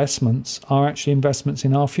of investments are actually investments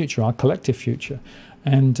in our future, our collective future.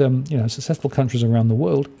 And, you know, successful countries around the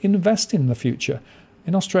world invest in the future.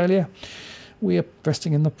 In Australia, we are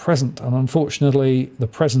investing in the present. And unfortunately, the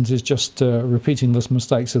present is just repeating the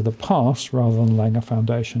mistakes of the past rather than laying a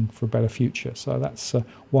foundation for a better future. So that's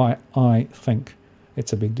why I think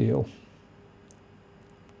it's a big deal.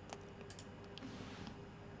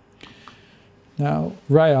 Now,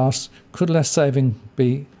 Ray asks, could less saving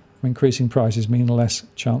be increasing prices mean less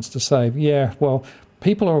chance to save? Yeah, well,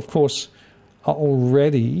 people are, of course,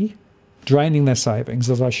 already draining their savings,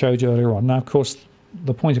 as I showed you earlier on. Now, of course,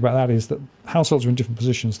 the point about that is that households are in different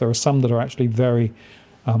positions. There are some that are actually very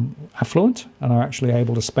affluent and are actually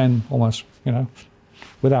able to spend almost, you know,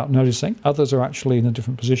 without noticing. Others are actually in a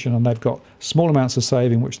different position and they've got small amounts of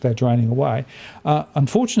saving which they're draining away.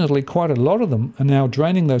 Unfortunately, quite a lot of them are now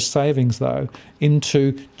draining those savings, though,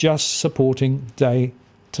 into just supporting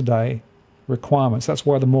day-to-day requirements. That's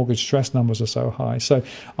why the mortgage stress numbers are so high. So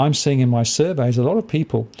I'm seeing in my surveys a lot of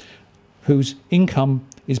people whose income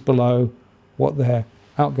is below what their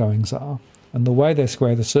outgoings are. And the way they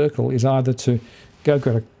square the circle is either to go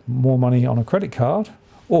get more money on a credit card,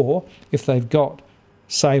 or if they've got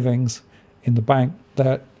savings in the bank,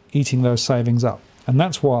 they're eating those savings up. And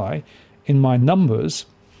that's why in my numbers,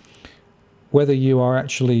 whether you are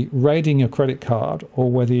actually raiding your credit card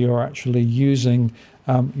or whether you're actually using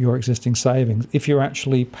your existing savings, if you're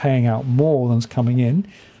actually paying out more than's coming in,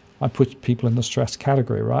 I put people in the stress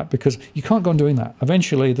category, right? Because you can't go on doing that.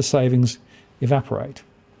 Eventually the savings evaporate.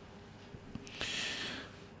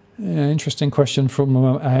 Interesting question from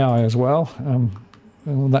AI as well.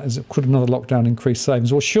 Well, that is, could another lockdown increase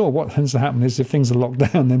savings? Well, sure. What tends to happen is if things are locked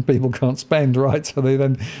down, then people can't spend, right? So they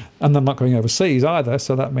then, and they're not going overseas either.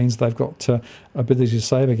 So that means they've got ability to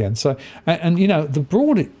save again. So, and you know, the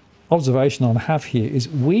broad observation I have here is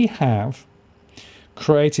we have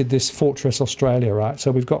created this fortress Australia, right? So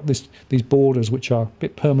we've got these borders which are a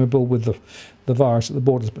bit permeable with the virus at the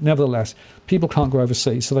borders, but nevertheless, people can't go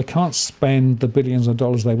overseas, so they can't spend the billions of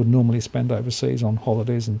dollars they would normally spend overseas on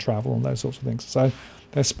holidays and travel and those sorts of things. So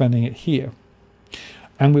they're spending it here.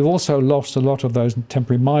 And we've also lost a lot of those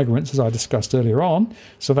temporary migrants, as I discussed earlier on.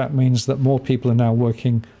 So that means that more people are now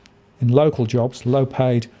working in local jobs,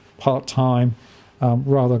 low-paid, part-time,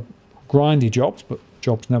 rather grindy jobs, but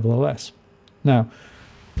jobs nevertheless. Now,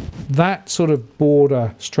 that sort of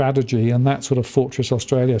border strategy and that sort of Fortress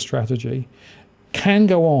Australia strategy can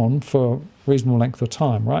go on for a reasonable length of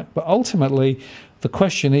time, right? But ultimately, the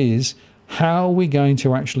question is, how are we going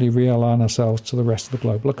to actually realign ourselves to the rest of the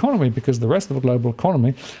global economy? Because the rest of the global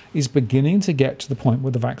economy is beginning to get to the point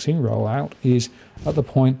where the vaccine rollout is at the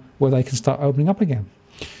point where they can start opening up again.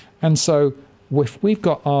 And so if we've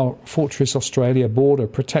got our Fortress Australia border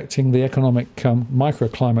protecting the economic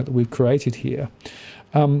microclimate that we've created here,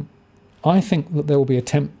 I think that there will be a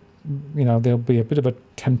there'll be a bit of a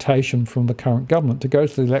temptation from the current government to go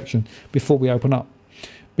to the election before we open up,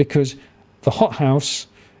 because the hothouse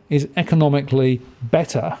is economically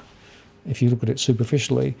better, if you look at it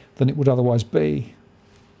superficially, than it would otherwise be.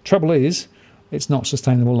 Trouble is, it's not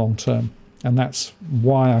sustainable long term. And that's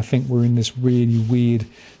why I think we're in this really weird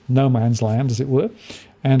no man's land, as it were.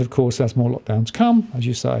 And of course, as more lockdowns come, as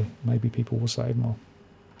you say, maybe people will save more.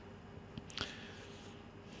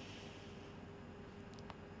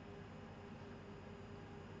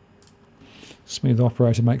 Smooth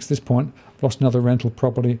operator makes this point. Lost another rental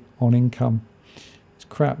property on income. It's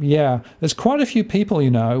crap. Yeah, there's quite a few people,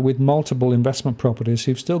 with multiple investment properties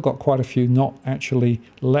who've still got quite a few not actually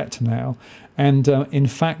let now. And in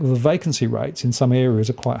fact, the vacancy rates in some areas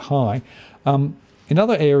are quite high. In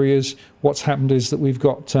other areas, what's happened is that we've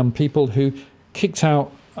got people who kicked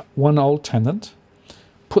out one old tenant,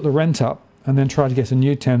 put the rent up, and then tried to get a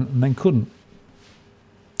new tenant and then couldn't.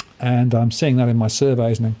 And I'm seeing that in my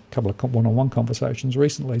surveys and a couple of one-on-one conversations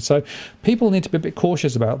recently. So people need to be a bit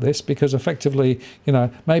cautious about this, because effectively,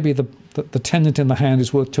 maybe the tenant in the hand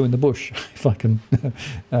is worth two in the bush, if I can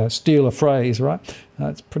steal a phrase, right?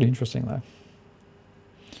 It's pretty interesting, though.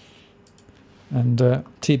 And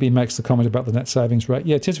TB makes the comment about the net savings rate.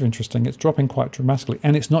 Yeah, it is interesting. It's dropping quite dramatically,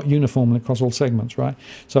 and it's not uniform across all segments, right?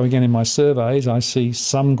 So again, in my surveys, I see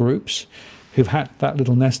some groups who've had that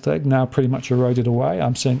little nest egg now pretty much eroded away.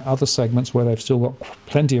 I'm seeing other segments where they've still got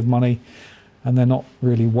plenty of money and they're not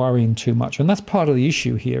really worrying too much. And that's part of the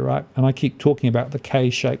issue here, right? And I keep talking about the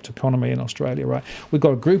K-shaped economy in Australia, right? We've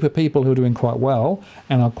got a group of people who are doing quite well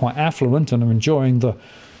and are quite affluent and are enjoying the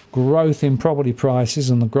growth in property prices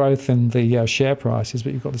and the growth in the share prices,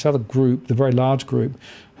 but you've got this other group, the very large group,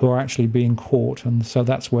 who are actually being caught. And so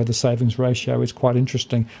that's where the savings ratio is quite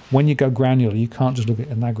interesting. When you go granular, you can't just look at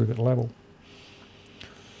an aggregate level.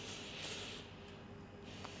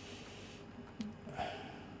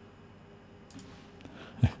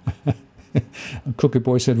 Cookie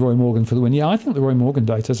Boy said Roy Morgan for the win. Yeah, I think the Roy Morgan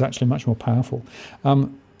data is actually much more powerful.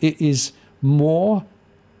 It is more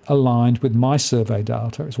aligned with my survey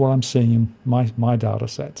data. It's what I'm seeing in my data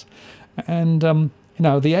sets. And,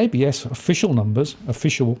 the ABS official numbers,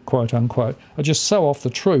 official quote unquote, are just so off the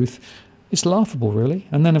truth, it's laughable, really.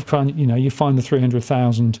 And then, you find the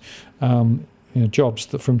 300,000 jobs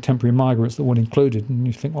that from temporary migrants that weren't included, and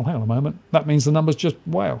you think, well, hang on a moment, that means the numbers just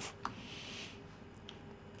way off.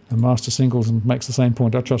 And Master Singles makes the same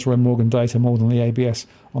point. I trust Roy Morgan data more than the ABS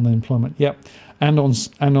on the employment. Yep, and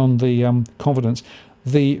on the confidence,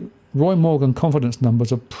 the Roy Morgan confidence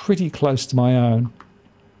numbers are pretty close to my own.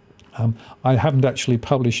 I haven't actually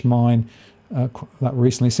published mine that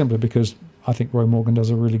recently, simply because I think Roy Morgan does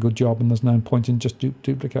a really good job, and there's no point in just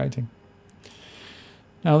duplicating.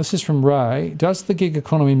 Now, this is from Ray. Does the gig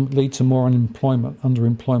economy lead to more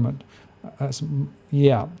underemployment?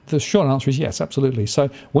 Yeah, the short answer is yes, absolutely. So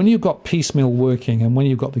when you've got piecemeal working and when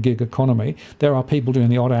you've got the gig economy, there are people doing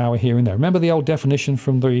the odd hour here and there. Remember the old definition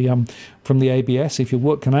from the ABS? If you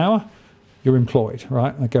work an hour, you're employed,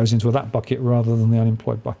 right? That goes into that bucket rather than the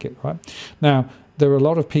unemployed bucket, right? Now, there are a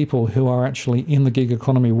lot of people who are actually in the gig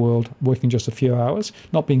economy world working just a few hours,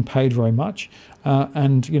 not being paid very much.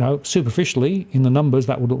 And, superficially, in the numbers,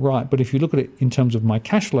 that would look right. But if you look at it in terms of my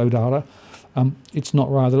cash flow data, it's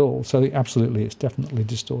not right at all. So absolutely, it's definitely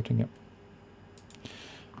distorting it.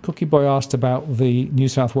 Cookie Boy asked about the New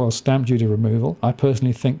South Wales stamp duty removal. I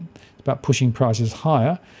personally think it's about pushing prices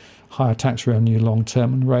higher tax revenue long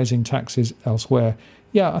term and raising taxes elsewhere.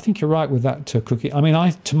 Yeah, I think you're right with that, Cookie. I mean,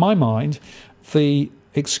 to my mind, the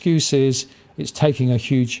excuse is it's taking a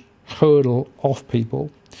huge hurdle off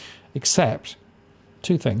people, except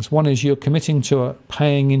two things. One is you're committing to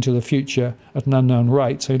paying into the future at an unknown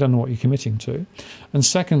rate, so you don't know what you're committing to. And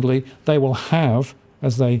secondly, they will have,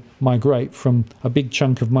 as they migrate from a big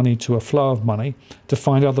chunk of money to a flow of money, to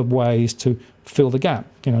find other ways to fill the gap.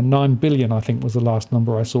 9 billion, I think, was the last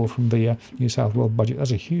number I saw from the New South Wales budget.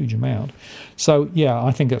 That's a huge amount. So, yeah,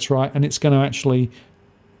 I think that's right. And it's going to actually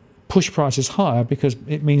push prices higher because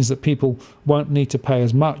it means that people won't need to pay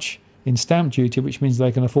as much in stamp duty, which means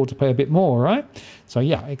they can afford to pay a bit more, right? So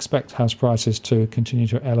yeah, expect house prices to continue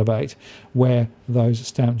to elevate where those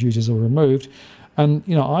stamp duties are removed. And,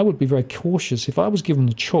 I would be very cautious if I was given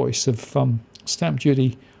the choice of stamp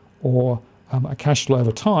duty or a cash flow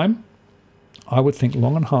over time. I would think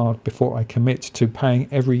long and hard before I commit to paying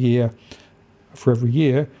every year for every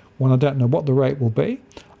year when I don't know what the rate will be.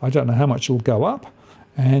 I don't know how much it will go up.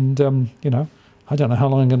 And, I don't know how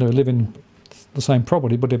long I'm going to live in the same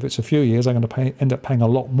property, but if it's a few years, I'm going to end up paying a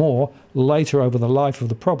lot more later over the life of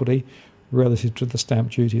the property relative to the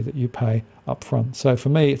stamp duty that you pay up front. So for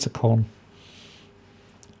me, it's a con.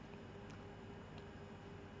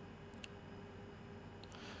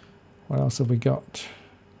 What else have we got?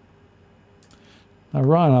 Now,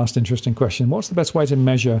 Ryan asked an interesting question. What's the best way to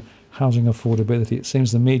measure housing affordability? It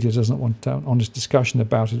seems the media doesn't want an honest discussion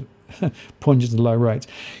about it, pointing to the low rates.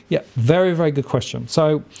 Yeah, very, very good question.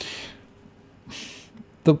 So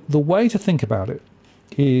the way to think about it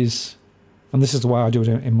is, and this is the way I do it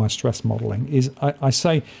in my stress modelling, is I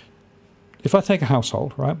say, if I take a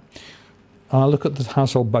household, right, and I look at the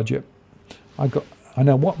household budget, I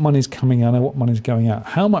know what money's coming in, I know what money's going out.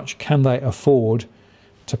 How much can they afford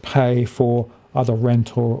to pay for either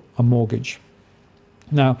rent or a mortgage?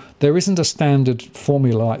 Now, there isn't a standard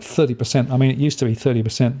formula like 30%. I mean, it used to be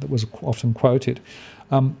 30% that was often quoted.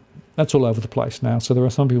 That's all over the place now. So there are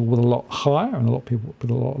some people with a lot higher and a lot of people with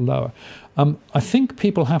a lot lower. I think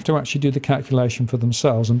people have to actually do the calculation for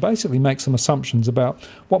themselves and basically make some assumptions about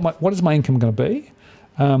what is my income going to be?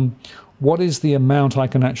 What is the amount I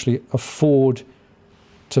can actually afford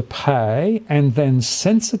to pay, and then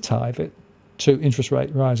sensitize it to interest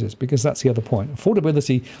rate rises, because that's the other point.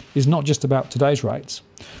 Affordability is not just about today's rates.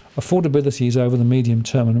 Affordability is over the medium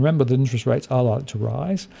term, and remember that interest rates are likely to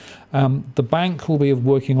rise. The bank will be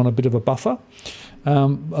working on a bit of a buffer. A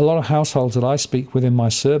lot of households that I speak with in my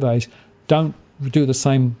surveys don't do the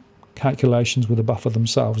same calculations with a buffer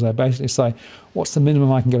themselves. They basically say, what's the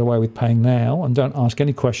minimum I can get away with paying now, and don't ask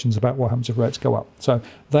any questions about what happens if rates go up. So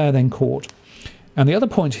they're then caught. And the other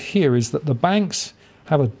point here is that the banks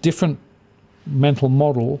have a different mental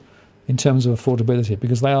model in terms of affordability,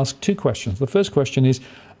 because they ask two questions. The first question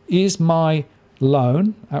is my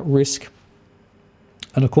loan at risk?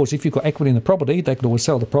 And of course, if you've got equity in the property, they can always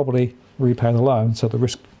sell the property, repay the loan, so the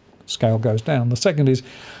risk scale goes down. The second is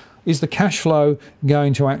the cash flow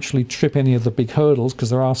going to actually trip any of the big hurdles? Because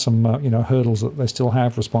there are some hurdles that they still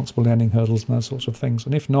have, responsible lending hurdles and those sorts of things.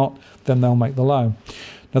 And if not, then they'll make the loan.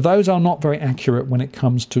 Now, those are not very accurate when it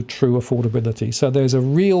comes to true affordability. So there's a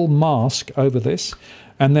real mask over this.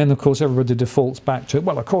 And then, of course, everybody defaults back to,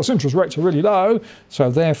 well, of course, interest rates are really low, so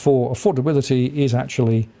therefore affordability is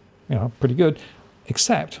actually pretty good.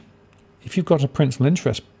 Except if you've got a principal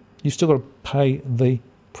interest, you've still got to pay the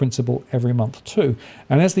principal every month too.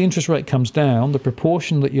 And as the interest rate comes down, the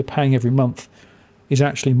proportion that you're paying every month is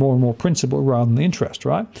actually more and more principal rather than the interest,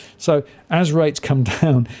 right? So as rates come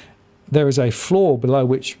down, there is a floor below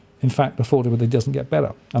which, in fact, affordability doesn't get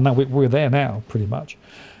better. And now we're there now, pretty much.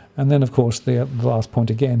 And then, of course, the last point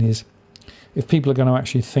again is, if people are going to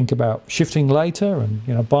actually think about shifting later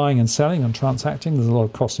and buying and selling and transacting, there's a lot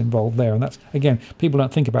of costs involved there. And that's, again, people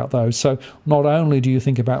don't think about those. So not only do you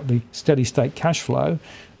think about the steady state cash flow,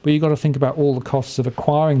 but you've got to think about all the costs of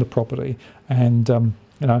acquiring the property and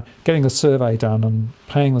getting the survey done and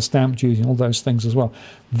paying the stamp duty and all those things as well.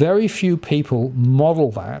 Very few people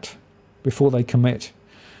model that before they commit.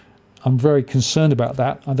 I'm very concerned about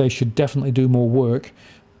that. They should definitely do more work.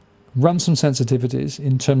 Run some sensitivities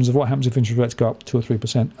in terms of what happens if interest rates go up 2 or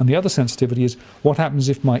 3%. And the other sensitivity is what happens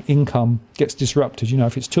if my income gets disrupted.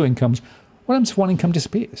 If it's two incomes, what happens if one income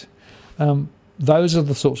disappears? Those are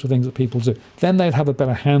the sorts of things that people do. Then they'd have a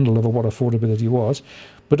better handle over what affordability was.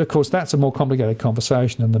 But of course, that's a more complicated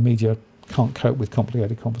conversation, and the media can't cope with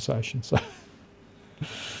complicated conversations. So.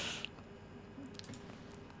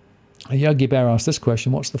 Yogi Bear asked this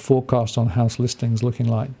question: what's the forecast on house listings looking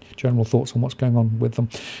like? General thoughts on what's going on with them?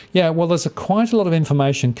 Yeah, well, there's quite a lot of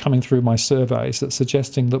information coming through my surveys that's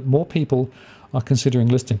suggesting that more people are considering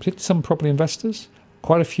listing, particularly some property investors.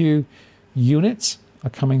 Quite a few units are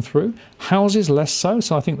coming through. Houses, less so.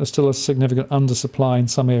 So I think there's still a significant undersupply in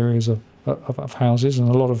some areas of houses, and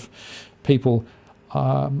a lot of people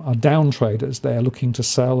are down traders. They're looking to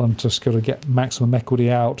sell and to sort of get maximum equity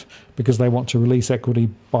out because they want to release equity,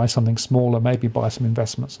 buy something smaller, maybe buy some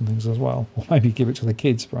investments and things as well, or maybe give it to the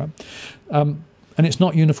kids, right? And it's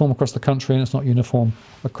not uniform across the country, and it's not uniform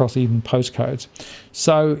across even postcodes.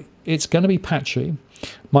 So it's going to be patchy.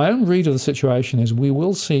 My own read of the situation is we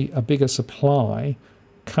will see a bigger supply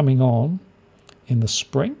coming on in the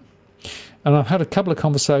spring. And I've had a couple of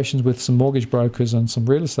conversations with some mortgage brokers and some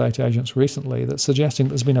real estate agents recently that's suggesting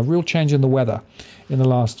there's been a real change in the weather in the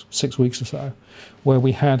last 6 weeks or so, where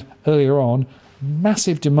we had earlier on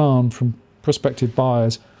massive demand from prospective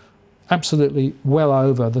buyers, absolutely well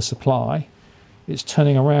over the supply. It's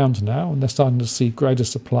turning around now, and they're starting to see greater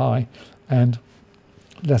supply and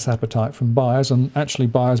less appetite from buyers, and actually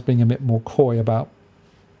buyers being a bit more coy about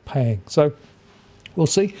paying. So we'll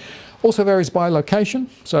see. Also varies by location,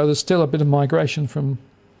 so there's still a bit of migration from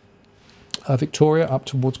Victoria up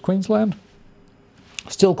towards Queensland.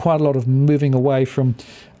 Still quite a lot of moving away from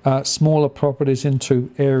smaller properties into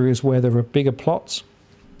areas where there are bigger plots.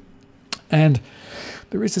 And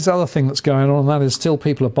There is this other thing that's going on, and that is still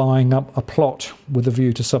people are buying up a plot with a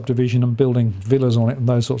view to subdivision and building villas on it and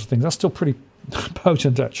those sorts of things. That's still pretty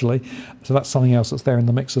potent, actually. So that's something else that's there in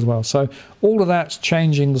the mix as well. So all of that's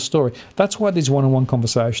changing the story. That's why these one-on-one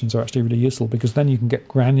conversations are actually really useful, because then you can get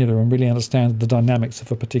granular and really understand the dynamics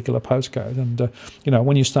of a particular postcode. And,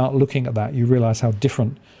 when you start looking at that, you realise how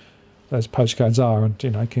different those postcodes are, and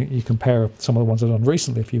you compare some of the ones I've done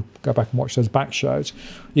recently. If you go back and watch those back shows,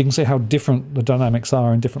 you can see how different the dynamics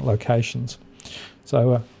are in different locations.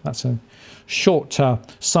 So that's a short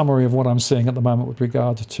summary of what I'm seeing at the moment with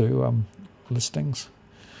regard to listings.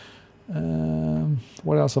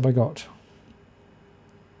 What else have I got?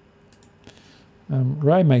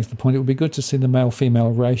 Ray makes the point it would be good to see the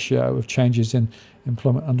male-female ratio of changes in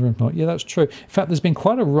employment, underemployment. Yeah, that's true. In fact, there's been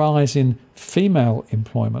quite a rise in female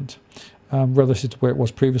employment relative to where it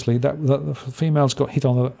was previously. That the females got hit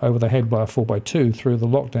over the head by a 4x2 through the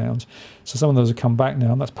lockdowns. So some of those have come back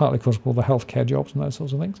now, and that's partly because of all the healthcare jobs and those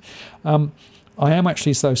sorts of things. I am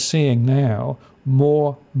actually seeing now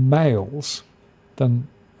more males than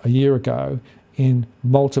a year ago in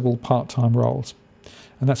multiple part-time roles.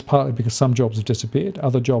 And that's partly because some jobs have disappeared.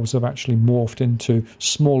 Other jobs have actually morphed into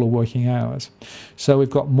smaller working hours. So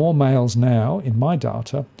we've got more males now, in my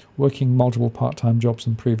data, working multiple part-time jobs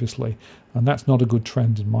than previously. And that's not a good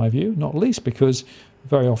trend in my view, not least because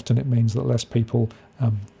very often it means that less people,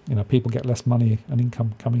 people get less money and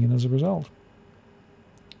income coming in as a result.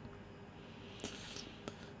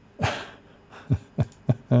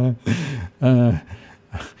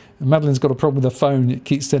 Madeline's got a problem with her phone. It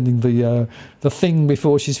keeps sending the thing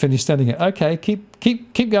before she's finished sending it. Okay,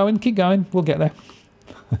 keep going. We'll get there.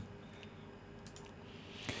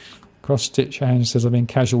 Cross Stitch Ange says, I've been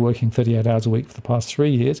casual working 38 hours a week for the past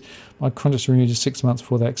 3 years. My contract's renewed is 6 months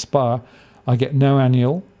before they expire. I get no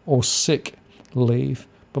annual or sick leave,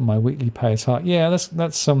 but my weekly pay is high. Yeah,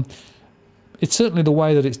 that's it's certainly the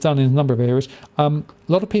way that it's done in a number of areas. A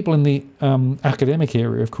lot of people in the academic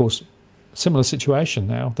area, of course, similar situation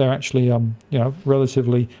now. They're actually,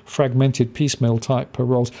 relatively fragmented piecemeal type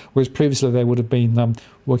roles, whereas previously they would have been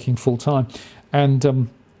working full time. And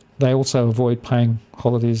they also avoid paying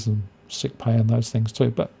holidays and sick pay and those things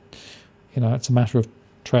too. But, it's a matter of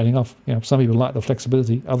trading off. Some people like the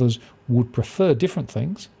flexibility. Others would prefer different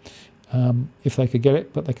things if they could get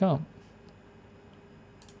it, but they can't.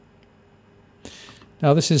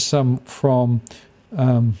 Now, this is from,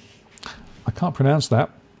 I can't pronounce that.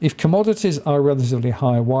 If commodities are relatively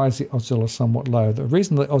high, why is the Aussie dollar somewhat low? The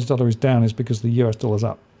reason the Aussie dollar is down is because the US dollar is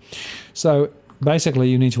up. So basically,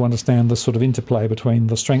 you need to understand the sort of interplay between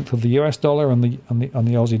the strength of the US dollar and the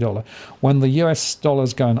Aussie dollar. When the US dollar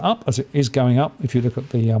is going up, as it is going up, if you look at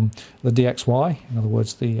the DXY, in other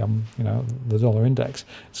words, the dollar index,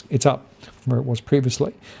 it's up from where it was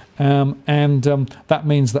previously, and that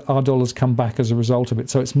means that our dollars come back as a result of it.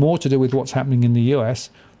 So it's more to do with what's happening in the US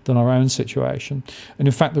than our own situation. And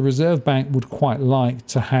in fact, the Reserve Bank would quite like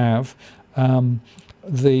to have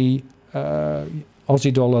the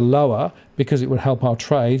Aussie dollar lower because it would help our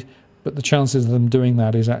trade, but the chances of them doing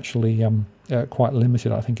that is actually quite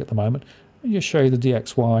limited, I think, at the moment. Let me just show you the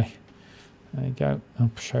DXY. There you go. I'll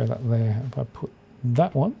show that there. If I put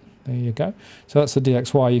that one, there you go. So that's the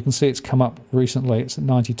DXY. You can see it's come up recently. It's at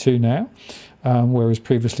 92 now, whereas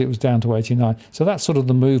previously it was down to 89. So that's sort of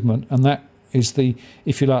the movement, and that is the,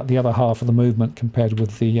 if you like, the other half of the movement compared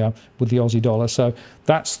with the Aussie dollar. So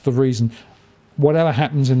that's the reason. Whatever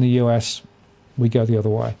happens in the US, we go the other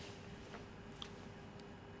way.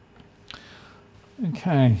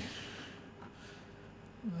 Okay.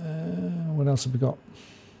 What else have we got?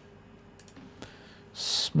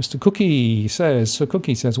 Mr. Cookie says,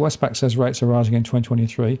 Westpac says rates are rising in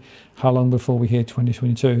 2023. How long before we hear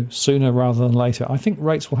 2022? Sooner rather than later. I think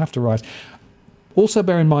rates will have to rise. Also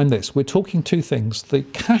bear in mind this, we're talking two things. The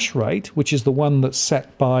cash rate, which is the one that's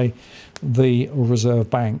set by the Reserve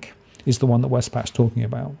Bank, is the one that Westpac's talking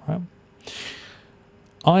about. Right?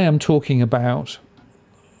 I am talking about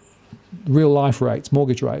real life rates,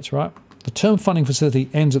 mortgage rates, right? The term funding facility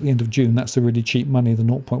ends at the end of June. That's the really cheap money, the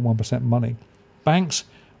 0.1% money. Banks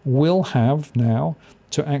will have now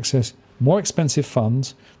to access more expensive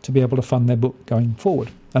funds to be able to fund their book going forward,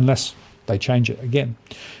 unless they change it again.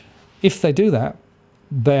 If they do that,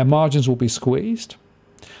 their margins will be squeezed.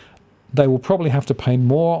 They will probably have to pay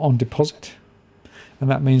more on deposit, and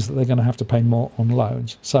that means that they're going to have to pay more on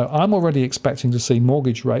loans. So I'm already expecting to see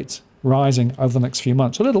mortgage rates rising over the next few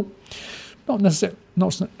months. A little, not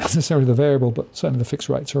necessarily the variable, but certainly the fixed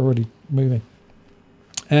rates are already moving.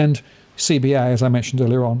 And CBA, as I mentioned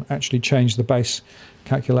earlier on, actually changed the base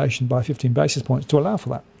calculation by 15 basis points to allow for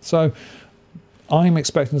that. So I'm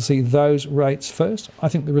expecting to see those rates first. I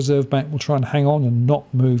think the Reserve Bank will try and hang on and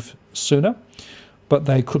not move sooner, but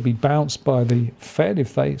they could be bounced by the Fed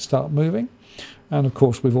if they start moving. And of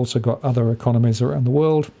course, we've also got other economies around the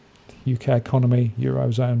world, UK economy,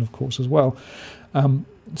 Eurozone, of course, as well.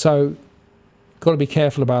 So got to be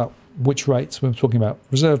careful about which rates we're talking about.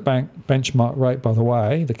 Reserve Bank benchmark rate, by the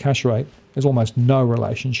way, the cash rate, there's almost no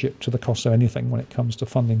relationship to the cost of anything when it comes to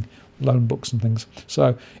funding loan books and things.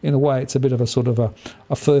 So in a way, it's a bit of a sort of a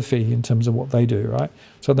furphy in terms of what they do, right?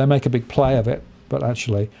 So they make a big play of it, but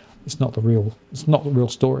actually it's not the real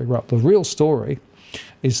story, right? The real story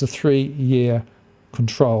is the 3-year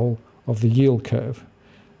control of the yield curve.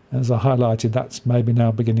 As I highlighted, that's maybe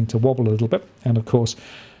now beginning to wobble a little bit. And of course,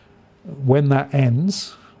 when that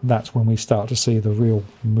ends, that's when we start to see the real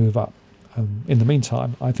move up. In the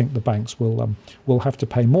meantime, I think the banks will have to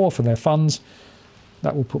pay more for their funds.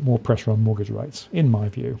 That will put more pressure on mortgage rates, in my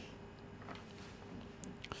view.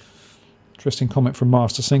 Interesting comment from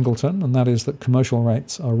Master Singleton, and that is that commercial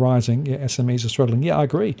rates are rising, yet SMEs are struggling. Yeah, I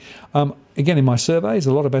agree. Again, in my surveys,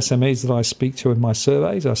 a lot of SMEs that I speak to in my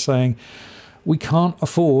surveys are saying we can't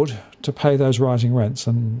afford to pay those rising rents.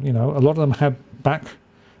 And, you know, a lot of them had back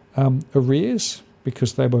arrears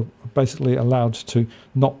because they were basically allowed to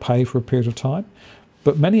not pay for a period of time.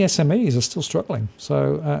 But many SMEs are still struggling.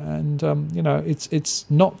 So, you know, it's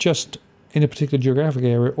not just in a particular geographic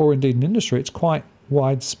area or indeed an industry, it's quite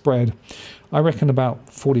widespread. I reckon about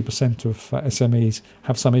 40% of SMEs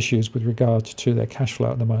have some issues with regard to their cash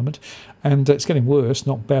flow at the moment. And it's getting worse,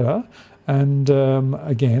 not better. And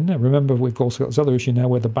again, remember, we've also got this other issue now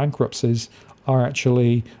where the bankruptcies are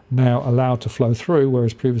actually now allowed to flow through,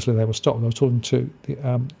 whereas previously they were stopped. I was talking to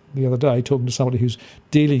the other day, talking to somebody who's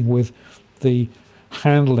dealing with the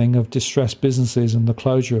handling of distressed businesses and the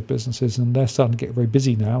closure of businesses, and they're starting to get very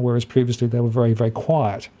busy now, whereas previously they were very, very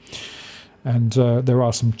quiet. And there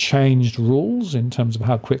are some changed rules in terms of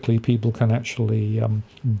how quickly people can actually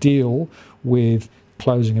deal with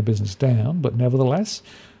closing a business down, but nevertheless,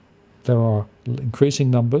 there are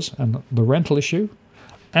increasing numbers, and the rental issue,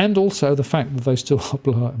 and also the fact that they still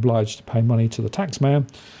are obliged to pay money to the tax man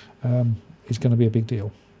is going to be a big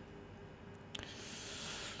deal.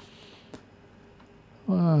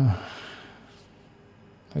 Okay,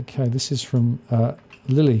 this is from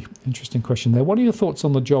Lily. Interesting question there. What are your thoughts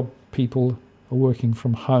on the job people are working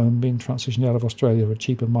from home being transitioned out of Australia to a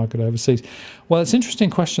cheaper market overseas? Well, it's an interesting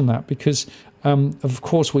question, that, because of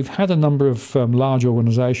course we've had a number of large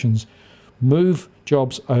organisations move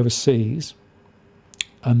jobs overseas,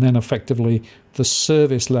 and then effectively the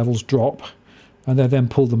service levels drop, and they then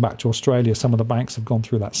pull them back to Australia. Some of the banks have gone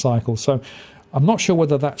through that cycle. So I'm not sure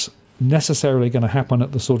whether that's necessarily going to happen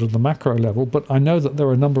at the sort of the macro level, but I know that there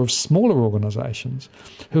are a number of smaller organisations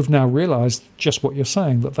who've now realised just what you're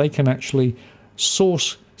saying, that they can actually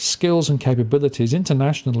source skills and capabilities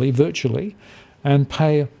internationally, virtually, and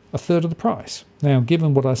pay a third of the price. Now,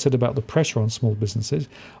 given what I said about the pressure on small businesses,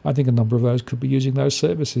 I think a number of those could be using those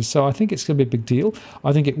services. So I think it's going to be a big deal.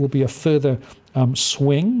 I think it will be a further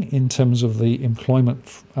swing in terms of the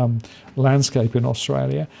employment landscape in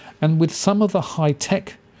Australia. And with some of the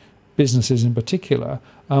high-tech businesses in particular,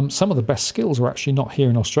 some of the best skills are actually not here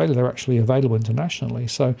in Australia, they're actually available internationally.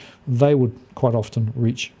 So they would quite often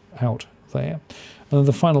reach out there. And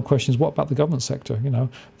the final question is, what about the government sector? You know,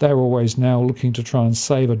 they're always now looking to try and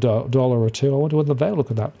save a dollar or two. I wonder whether they'll look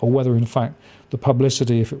at that, or whether in fact the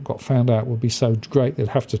publicity, if it got found out, would be so great they'd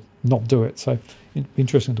have to not do it. So it'd be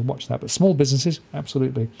interesting to watch that. But small businesses,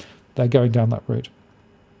 absolutely, they're going down that route.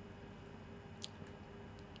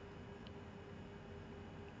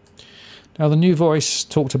 Now, the New Voice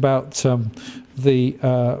talked about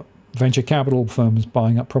the venture capital firms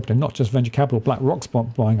buying up property, not just venture capital, BlackRock's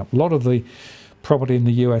buying up. A lot of the property in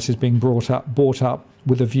the US is being bought up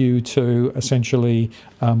with a view to essentially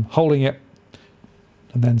holding it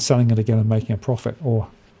and then selling it again and making a profit, or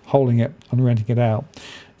holding it and renting it out.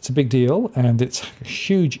 It's a big deal, and it's a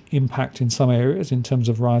huge impact in some areas in terms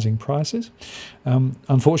of rising prices.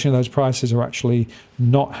 Unfortunately, those prices are actually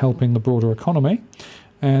not helping the broader economy.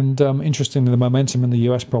 And interestingly, the momentum in the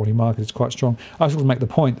US property market is quite strong. I was going to make the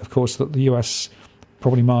point, of course, that the US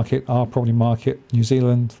property market, our property market, New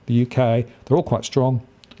Zealand, the UK, they're all quite strong,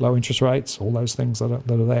 low interest rates, all those things that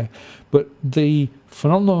are there. But the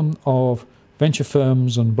phenomenon of venture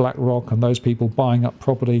firms and BlackRock and those people buying up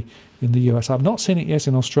property in the US, I've not seen it yet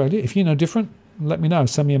in Australia. If you know different, let me know,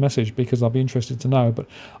 send me a message, because I'll be interested to know. But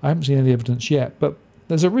I haven't seen any evidence yet. But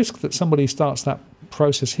there's a risk that somebody starts that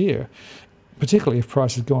process here, particularly if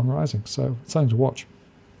prices go on rising. So it's something to watch.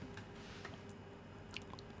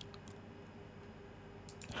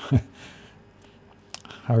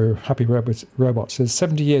 Happy Robot says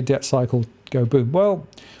 70-year debt cycle go boom. Well,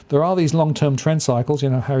 there are these long-term trend cycles.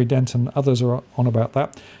 Harry Dent and others are on about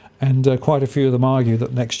that, and quite a few of them argue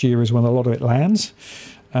that next year is when a lot of it lands.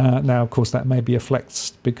 Now, of course, that may be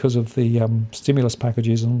affected because of the stimulus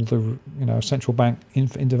packages and the central bank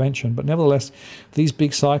intervention. But nevertheless, these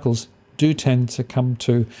big cycles do tend to come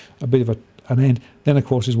to a bit of an end. Then, of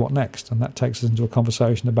course, is what next, and that takes us into a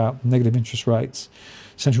conversation about negative interest rates,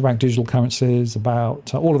 central bank digital currencies,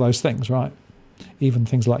 about all of those things, right? Even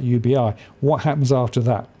things like UBI. What happens after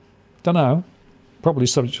that? Don't know. Probably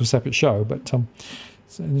subject to a separate show, but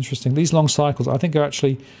it's interesting. These long cycles, I think, are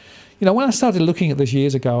actually. When I started looking at this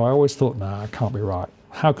years ago, I always thought, nah, it can't be right.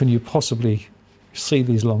 How can you possibly see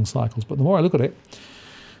these long cycles? But the more I look at it,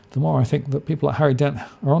 the more I think that people like Harry Dent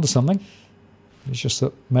are onto something. It's just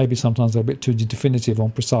that maybe sometimes they're a bit too definitive on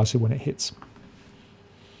precisely when it hits.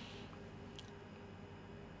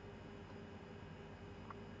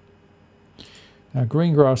 Now,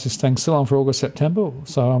 Greengrass is staying still on for August, September,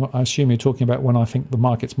 so I assume you're talking about when I think the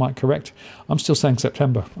markets might correct. I'm still saying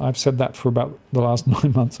September. I've said that for about the last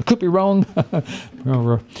 9 months. I could be wrong.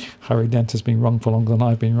 Remember, Harry Dent has been wrong for longer than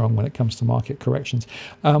I've been wrong when it comes to market corrections.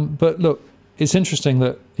 But look, it's interesting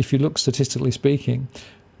that if you look statistically speaking,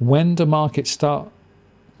 when do markets start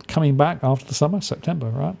coming back after the summer? September,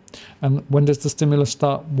 right? And when does the stimulus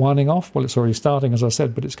start winding off? Well, it's already starting, as I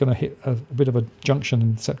said, but it's going to hit a bit of a junction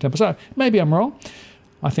in September. So maybe I'm wrong.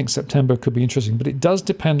 I think September could be interesting, but it does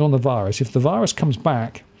depend on the virus. If the virus comes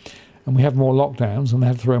back and we have more lockdowns and they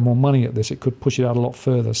have to throw more money at this, it could push it out a lot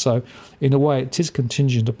further. So in a way, it is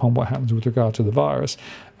contingent upon what happens with regard to the virus.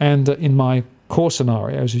 And in my core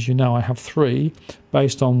scenarios, as you know, I have 3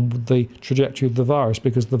 based on the trajectory of the virus,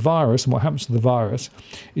 because the virus and what happens to the virus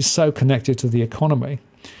is so connected to the economy.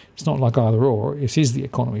 It's not like either or. It is the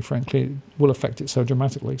economy, frankly. It will affect it so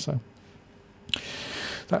dramatically. So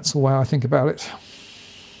that's the way I think about it.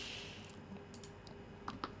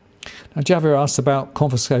 Now, Javier asked about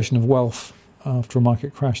confiscation of wealth after a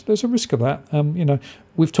market crash. There's a risk of that.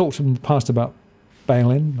 We've talked in the past about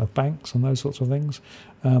bail-in of banks and those sorts of things.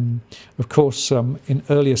 Of course, in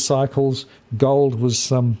earlier cycles, gold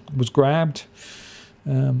was grabbed.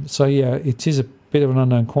 So yeah, it is a bit of an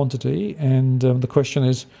unknown quantity, and the question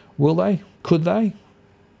is, will they? Could they?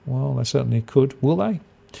 Well, they certainly could. Will they?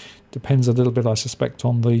 Depends a little bit, I suspect,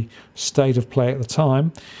 on the state of play at the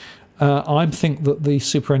time. I think that the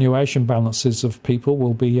superannuation balances of people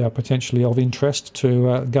will be potentially of interest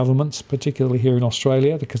to governments, particularly here in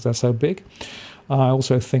Australia, because they're so big. I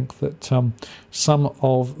also think that some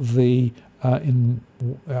of the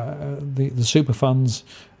super funds,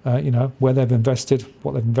 where they've invested,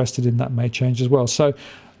 what they've invested in, that may change as well. So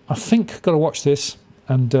I think got to watch this,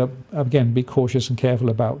 and again, be cautious and careful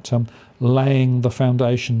about laying the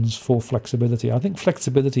foundations for flexibility. I think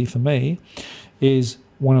flexibility for me is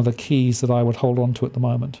one of the keys that I would hold on to at the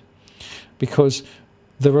moment, because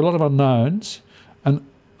there are a lot of unknowns, and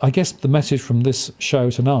I guess the message from this show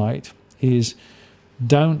tonight is,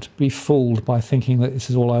 don't be fooled by thinking that this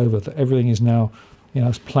is all over, that everything is now,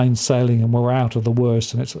 plain sailing and we're out of the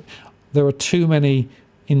worst. And there are too many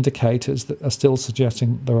indicators that are still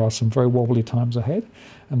suggesting there are some very wobbly times ahead,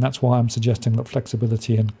 and that's why I'm suggesting that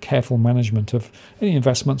flexibility and careful management of any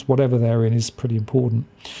investments, whatever they're in, is pretty important.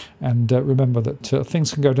 And remember that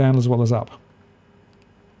things can go down as well as up.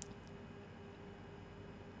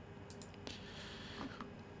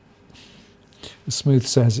 Smooth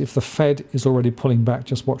says, if the Fed is already pulling back,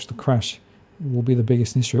 just watch the crash. It will be the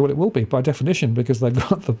biggest in history. Well, it will be by definition, because they've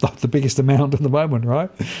got the biggest amount at the moment, right?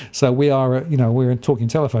 So we are, we're talking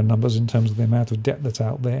telephone numbers in terms of the amount of debt that's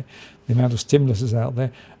out there, the amount of stimulus is out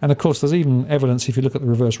there, and of course there's even evidence if you look at the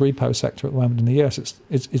reverse repo sector at the moment in the US,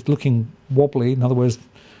 it's looking wobbly. In other words,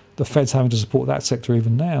 the Fed's having to support that sector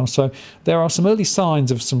even now. So there are some early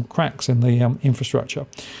signs of some cracks in the infrastructure,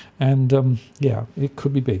 and yeah, it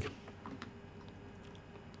could be big.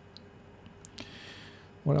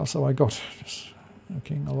 What else have I got? Just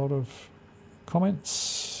looking, a lot of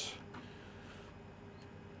comments.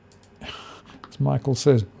 As Michael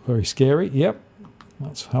says, very scary. Yep,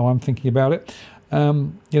 that's how I'm thinking about it.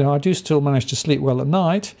 I do still manage to sleep well at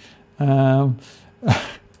night. But,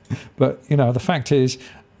 the fact is,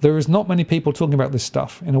 there is not many people talking about this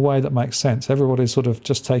stuff in a way that makes sense. Everybody's sort of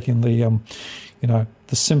just taking the,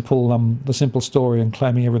 the simple story and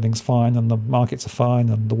claiming everything's fine and the markets are fine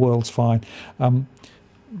and the world's fine.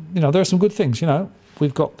 There are some good things.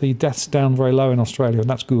 We've got the deaths down very low in Australia, and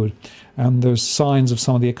that's good. And there's signs of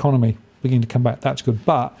some of the economy beginning to come back. That's good.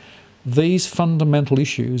 But these fundamental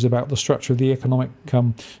issues about the structure of the economic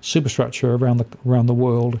superstructure around the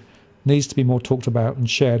world needs to be more talked about and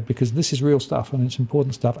shared, because this is real stuff and it's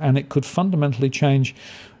important stuff, and it could fundamentally change,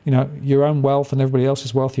 you know, your own wealth and everybody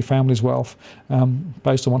else's wealth, your family's wealth,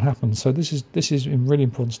 based on what happens. So this is really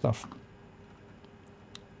important stuff.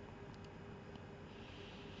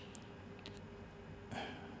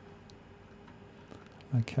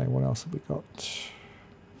 Okay, what else have we got?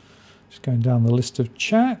 Just going down the list of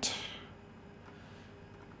chat.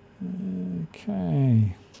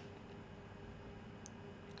 Okay.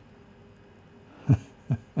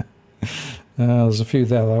 There's a few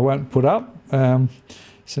there that I won't put up,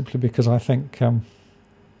 simply because I think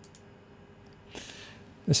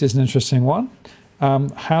this is an interesting one.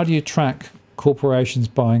 How do you track corporations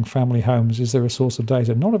buying family homes? Is there a source of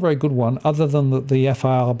data? Not a very good one, other than that the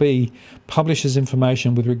FIRB publishes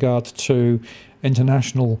information with regard to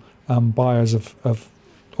international buyers of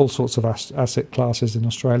all sorts of asset classes in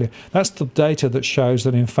Australia. That's the data that shows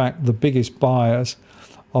that, in fact, the biggest buyers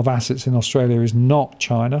of assets in Australia is not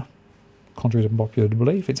China, contrary to popular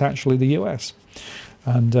belief. It's actually the US.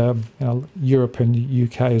 And you know, Europe and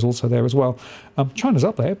UK is also there as well. China's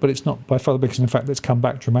up there, but it's not by far the biggest. In fact, it's come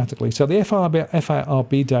back dramatically. So the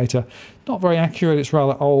FIRB data, not very accurate. It's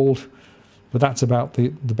rather old, but that's about the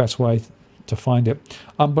best way to find it.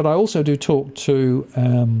 But I also do talk to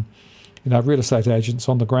you know, real estate agents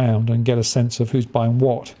on the ground and get a sense of who's buying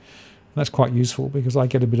what. And that's quite useful, because I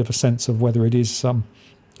get a bit of a sense of whether it is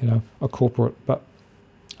you know, a corporate, but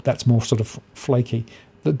that's more sort of flaky.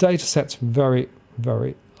 The data set's very,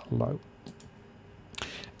 very low.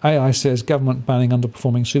 AI says government banning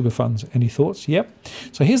underperforming super funds. Any thoughts? Yep.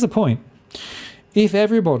 So here's the point. If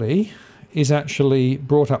everybody is actually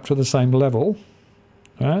brought up to the same level,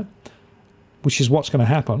 right, which is what's going to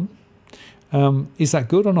happen, is that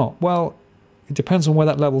good or not? Well, it depends on where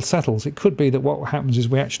that level settles. It could be that what happens is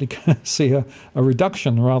we actually see a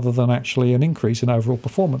reduction rather than actually an increase in overall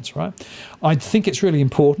performance, right? I think it's really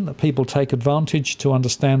important that people take advantage to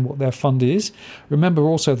understand what their fund is. Remember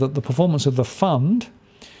also that the performance of the fund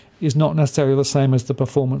is not necessarily the same as the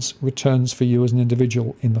performance returns for you as an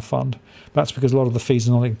individual in the fund. That's because a lot of the fees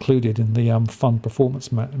are not included in the fund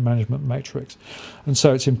performance management matrix. And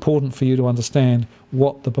so it's important for you to understand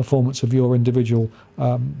what the performance of your individual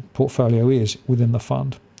portfolio is within the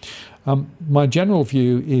fund. My general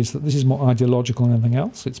view is that this is more ideological than anything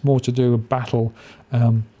else. It's more to do a battle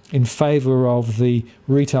in favour of the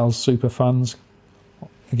retail super funds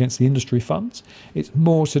against the industry funds. It's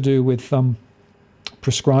more to do with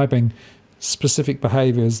prescribing specific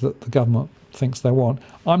behaviours that the government thinks they want.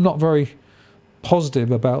 I'm not very positive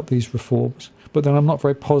about these reforms, but then I'm not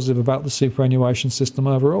very positive about the superannuation system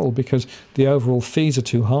overall, because the overall fees are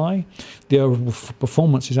too high, the overall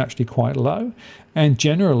performance is actually quite low, and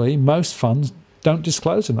generally most funds don't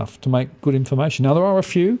disclose enough to make good information. Now, there are a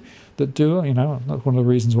few that do, you know, that's one of the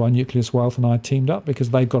reasons why Nucleus Wealth and I teamed up, because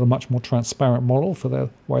they've got a much more transparent model for the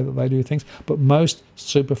way that they do things, but most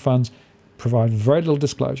super funds provide very little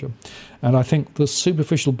disclosure. And I think the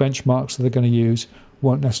superficial benchmarks that they're going to use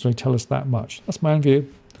won't necessarily tell us that much. That's my own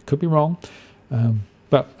view. Could be wrong.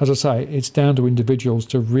 But as I say, it's down to individuals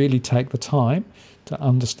to really take the time to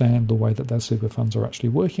understand the way that their super funds are actually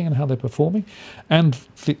working and how they're performing. And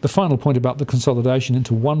the final point about the consolidation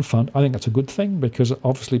into one fund, I think that's a good thing, because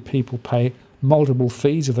obviously people pay multiple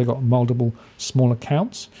fees if they've got multiple small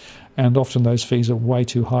accounts. And often those fees are way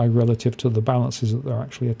too high relative to the balances that they're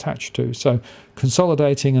actually attached to. So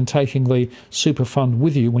consolidating and taking the super fund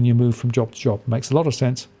with you when you move from job to job makes a lot of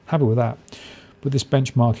sense. Happy with that. But this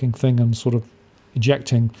benchmarking thing and sort of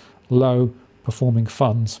ejecting low performing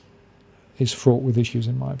funds is fraught with issues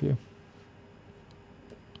in my view.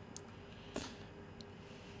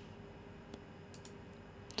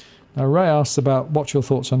 Now, Ray asks about what's your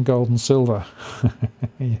thoughts on gold and silver.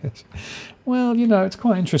 Yes. Well, you know, it's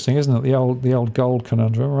quite interesting, isn't it? The old gold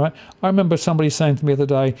conundrum, right? I remember somebody saying to me the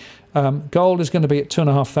other day, gold is going to be at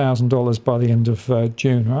 $2,500 by the end of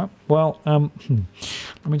June, right? Well,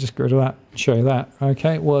 let me just go to that and show you that.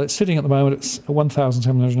 Okay, well, it's sitting at the moment at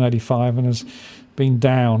 1,785 and has been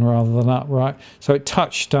down rather than up, right? So it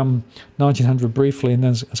touched 1,900 briefly and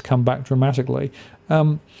then has come back dramatically.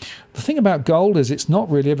 The thing about gold is it's not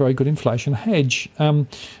really a very good inflation hedge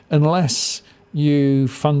unless you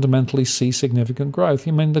fundamentally see significant growth.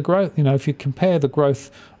 I mean, the growth, you know, if you compare the growth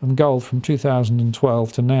of gold from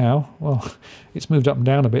 2012 to now, well, it's moved up and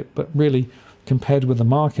down a bit, but really compared with the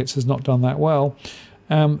markets has not done that well.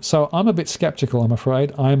 So I'm a bit skeptical, I'm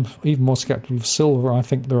afraid. I'm even more skeptical of silver. I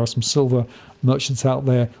think there are some silver merchants out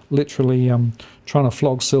there literally trying to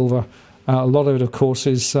flog silver. A lot of it, of course,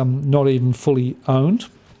 is not even fully owned.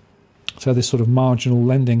 So this sort of marginal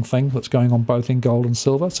lending thing that's going on both in gold and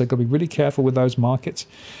silver. So you've got to be really careful with those markets.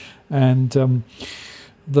 And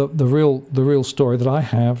the real story that I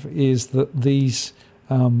have is that these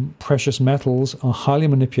precious metals are highly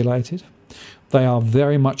manipulated. They are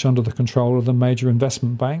very much under the control of the major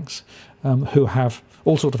investment banks, who have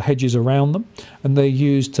all sorts of hedges around them, and they're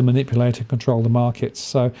used to manipulate and control the markets.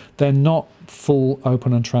 So they're not full,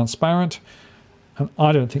 open and transparent, and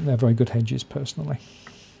I don't think they're very good hedges personally.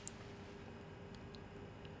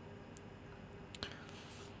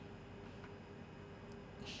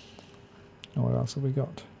 What else have we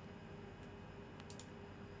got?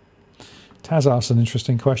 Taz asked an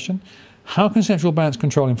interesting question. How can central banks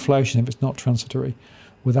control inflation if it's not transitory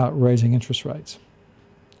without raising interest rates?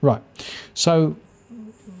 Right. So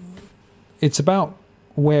it's about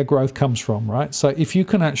where growth comes from, right? So if you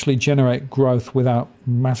can actually generate growth without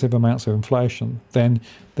massive amounts of inflation, then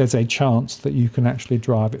there's a chance that you can actually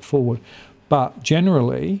drive it forward. But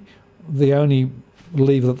generally, the only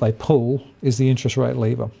lever that they pull is the interest rate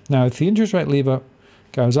lever. Now, if the interest rate lever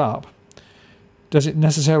goes up, does it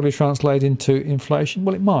necessarily translate into inflation?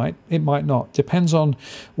 Well, it might not. Depends on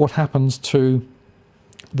what happens to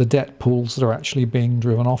the debt pools that are actually being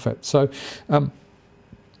driven off it. So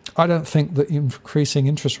I don't think that increasing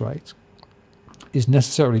interest rates is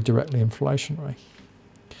necessarily directly inflationary,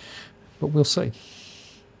 but we'll see.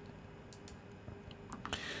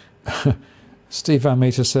 Steve Van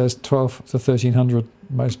Meter says 12 to 1300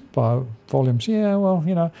 most bio volumes. Yeah, well,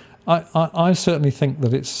 you know, I certainly think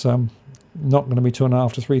that it's not going to be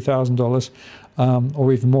 $2,500 to $3,000,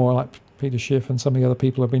 or even more, like Peter Schiff and some of the other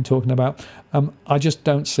people have been talking about. I just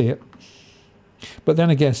don't see it. But then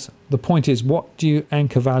I guess the point is, what do you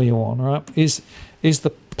anchor value on, right? Is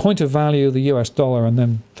the point of value the US dollar and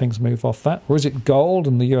then things move off that? Or is it gold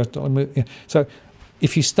and the US dollar move? Yeah. So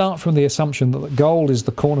if you start from the assumption that gold is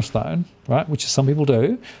the cornerstone, right, which some people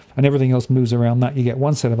do, and everything else moves around that, you get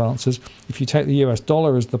one set of answers. If you take the US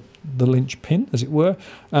dollar as the linchpin, as it were,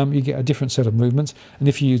 you get a different set of movements. And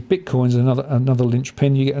if you use Bitcoin as another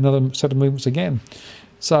linchpin, you get another set of movements again.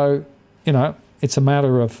 So, you know, it's a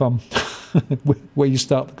matter of where you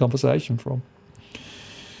start the conversation from.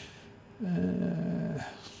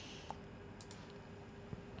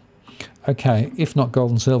 Okay, if not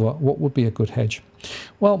gold and silver, what would be a good hedge?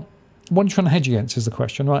 Well, what are you trying to hedge against is the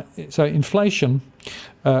question, right? So inflation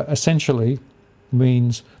essentially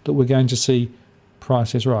means that we're going to see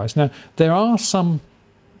prices rise. Now, there are some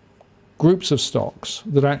groups of stocks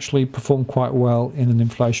that actually perform quite well in an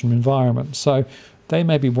inflation environment. So they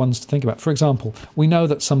may be ones to think about. For example, we know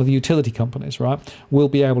that some of the utility companies, right, will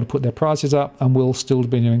be able to put their prices up and will still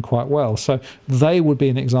be doing quite well. So they would be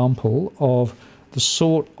an example of the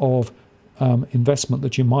sort of investment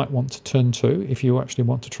that you might want to turn to if you actually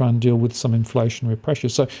want to try and deal with some inflationary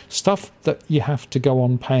pressures. So stuff that you have to go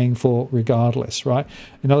on paying for regardless, right?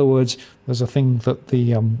 In other words, there's a thing that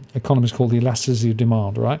the economists call the elasticity of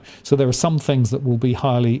demand, right? So there are some things that will be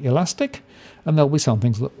highly elastic and there'll be some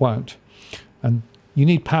things that won't. And you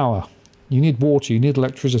need power, you need water, you need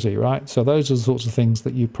electricity, right? So those are the sorts of things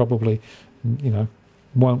that you probably, you know,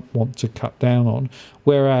 won't want to cut down on.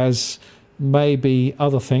 Whereas maybe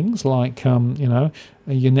other things like, you know,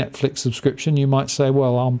 your Netflix subscription, you might say,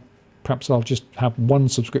 well, perhaps I'll just have one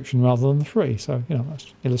subscription rather than three. So, you know, that's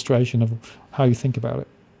an illustration of how you think about it.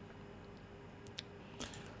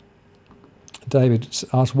 David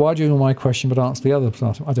asked, why do you know my question but answer the other?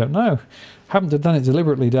 I don't know. Haven't done it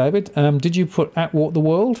deliberately, David. Did you put at Walk the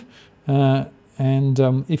World?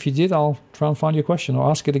 And if you did, I'll try and find your question or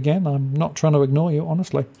ask it again. I'm not trying to ignore you,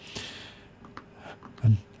 honestly.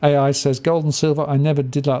 And AI says, gold and silver, I never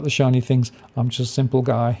did like the shiny things. I'm just a simple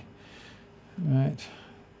guy. Right.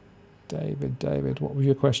 David, what was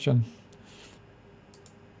your question?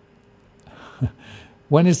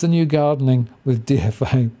 When is the new gardening with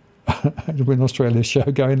DFA in Australia show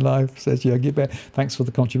going live? Says Yogi Bear. Thanks for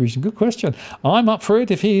the contribution. Good question. I'm up for it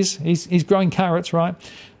if he's growing carrots, right?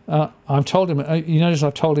 I've told him, you notice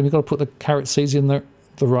I've told him you've got to put the carrot seeds in the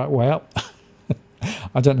right way up.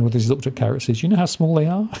 I don't know whether he's looked at carrot seeds. You know how small they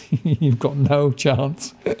are? You've got no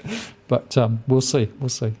chance. But we'll see. We'll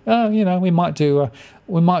see. You know, we might do a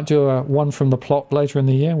one from the plot later in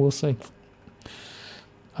the year. We'll see.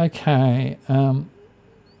 Okay.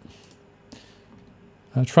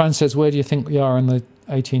 Tran says, where do you think we are in the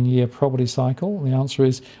 18-year property cycle? The answer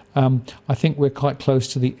is, I think we're quite close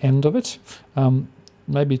to the end of it.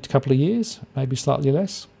 Maybe a couple of years, maybe slightly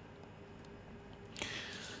less.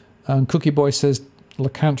 Cookie Boy says,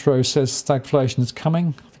 Locantro says stagflation is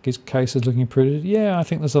coming. I think his case is looking pretty. Yeah, I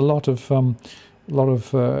think there's a lot of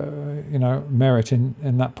merit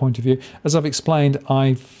in that point of view. As I've explained,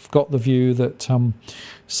 I've got the view that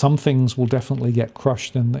some things will definitely get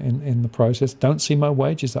crushed in the process. Don't see more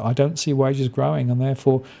wages. I don't see wages growing, and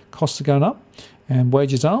therefore costs are going up, and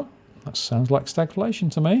wages aren't. That sounds like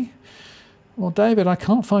stagflation to me. Well, David, I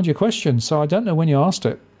can't find your question, so I don't know when you asked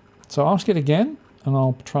it. So ask it again, and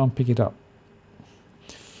I'll try and pick it up.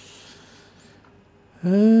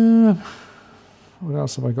 What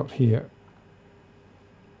else have I got here?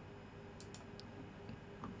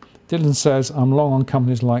 Dylan says, I'm long on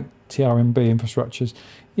companies like TRMB infrastructures.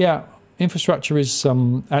 Yeah, infrastructure is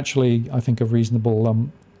actually, I think, a reasonable,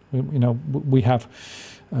 we have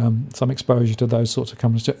some exposure to those sorts of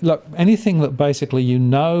companies. Look, anything that basically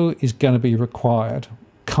is going to be required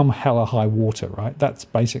come hell or high water, right? That's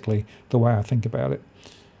basically the way I think about it.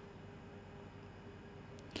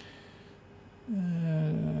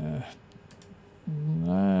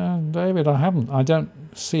 David, I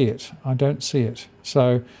don't see it. I don't see it.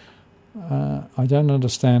 So I don't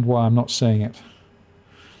understand why I'm not seeing it.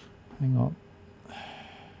 Hang on.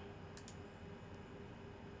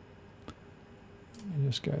 Let me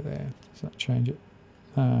just go there. Does that change it?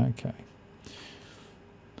 Okay.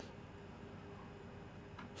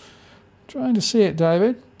 Trying to see it,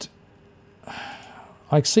 David.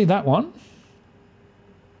 I see that one,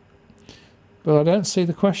 but I don't see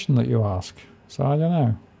the question that you ask. So I don't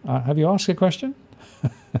know. Have you asked a question?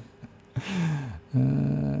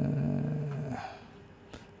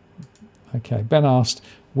 Okay, Ben asked,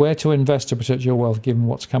 where to invest to protect your wealth given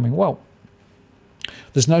what's coming? Well,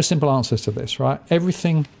 there's no simple answers to this, right?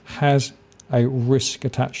 Everything has a risk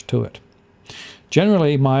attached to it.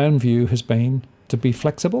 Generally, my own view has been to be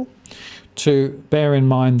flexible, to bear in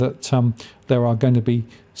mind that there are going to be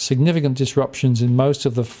significant disruptions in most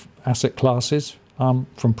of the asset classes,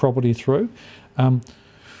 from property through.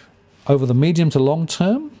 Over the medium to long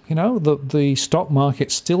term, the stock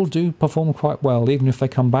markets still do perform quite well. Even if they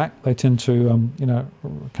come back, they tend to,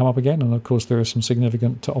 come up again. And of course, there are some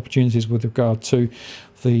significant opportunities with regard to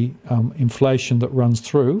the inflation that runs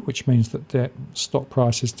through, which means that their stock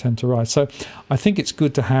prices tend to rise. So I think it's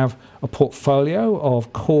good to have a portfolio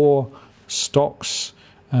of core stocks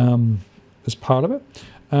as part of it.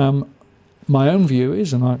 My own view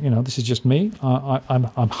is, and this is just me,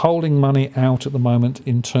 I'm holding money out at the moment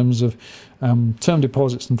in terms of term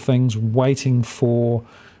deposits and things, waiting for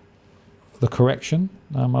the correction.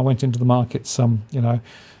 I went into the markets,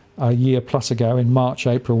 a year plus ago in March,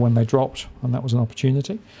 April when they dropped, and that was an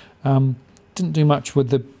opportunity. Didn't do much with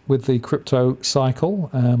the crypto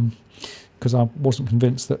cycle because I wasn't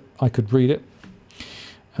convinced that I could read it.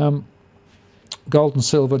 Gold and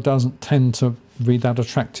silver doesn't tend to read that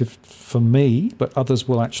attractive for me, but others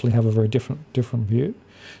will actually have a very different view.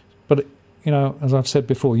 But as I've said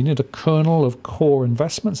before, you need a kernel of core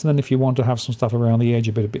investments, and then if you want to have some stuff around the edge,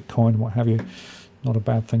 a bit of Bitcoin and what have you, not a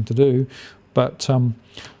bad thing to do. But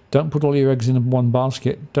don't put all your eggs in one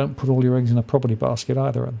basket. Don't put all your eggs in a property basket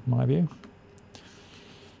either, in my view.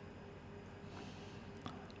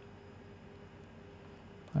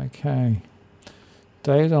 Okay,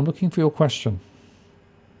 Dave, I'm looking for your question.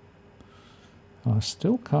 I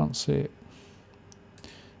still can't see it.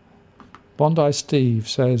 Bondi Steve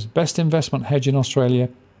says, best investment hedge in Australia,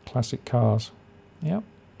 classic cars. Yep.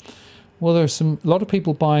 Well, there's a lot of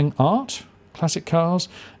people buying art, classic cars,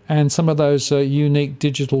 and some of those unique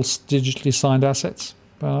digitally signed assets.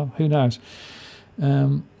 Well, who knows?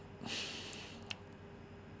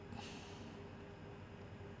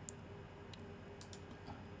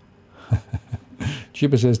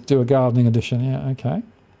 Juba says, do a gardening edition. Yeah, okay.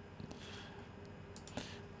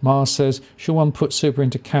 Mars says, should one put super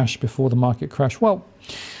into cash before the market crash? Well,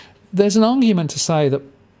 there's an argument to say that,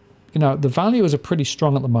 the values are pretty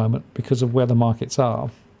strong at the moment because of where the markets are.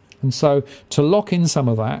 And so to lock in some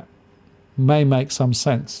of that may make some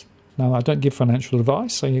sense. Now, I don't give financial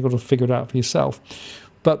advice, so you've got to figure it out for yourself.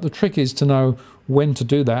 But the trick is to know when to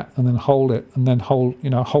do that and then hold it, and then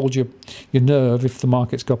hold your nerve if the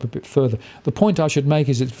markets go up a bit further. The point I should make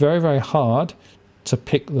is it's very, very hard to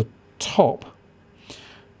pick the top,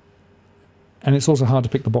 and it's also hard to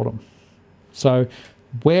pick the bottom. So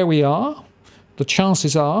where we are, the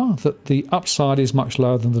chances are that the upside is much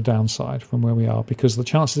lower than the downside from where we are, because the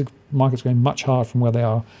chances of markets going much higher from where they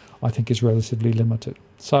are, I think, is relatively limited.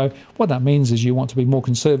 So what that means is you want to be more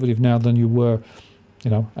conservative now than you were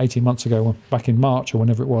 18 months ago, back in March, or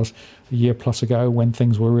whenever it was, a year plus ago, when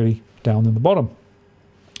things were really down in the bottom.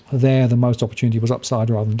 There, the most opportunity was upside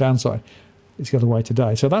rather than downside. It's the other way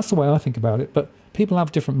today. So that's the way I think about it. But people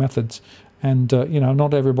have different methods, and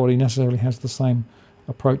not everybody necessarily has the same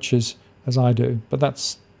approaches as I do. But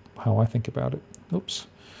that's how I think about it. Oops.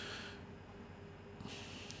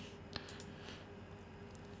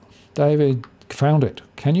 David found it.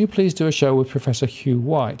 Can you please do a show with Professor Hugh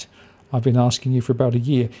White? I've been asking you for about a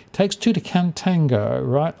year. Takes two to tango,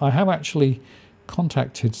 right? I have actually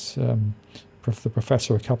contacted the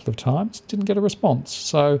professor a couple of times. Didn't get a response.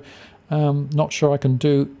 So not sure I can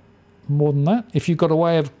do more than that. If you've got a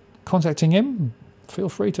way of contacting him, feel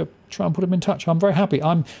free to try and put him in touch. I'm very happy.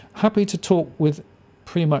 I'm happy to talk with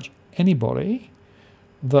pretty much anybody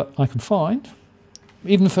that I can find,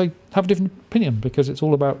 even if they have a different opinion, because it's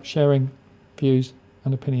all about sharing views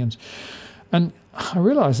and opinions. And I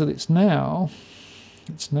realise that it's now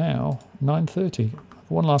 9:30.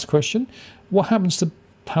 One last question. What happens to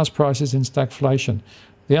house prices in stagflation?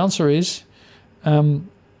 The answer is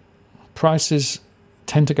prices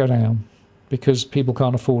tend to go down because people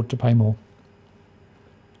can't afford to pay more.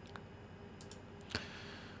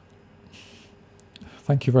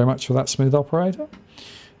 Thank you very much for that, Smooth Operator.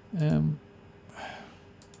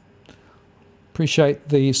 Appreciate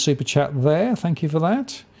the super chat there. Thank you for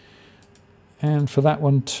that. And for that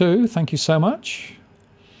one too. Thank you so much.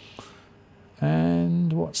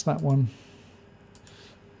 And what's that one?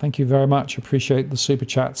 Thank you very much. Appreciate the super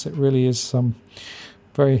chats. It really is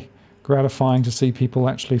very gratifying to see people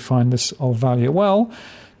actually find this of value. Well,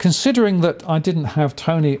 considering that I didn't have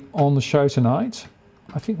Tony on the show tonight,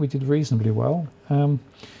 I think we did reasonably well.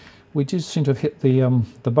 We did seem to have hit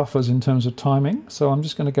the buffers in terms of timing. So I'm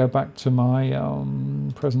just going to go back to my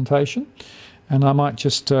presentation, and I might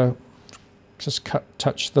just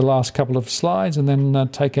touch the last couple of slides and then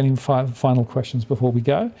take any final questions before we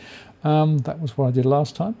go. That was what I did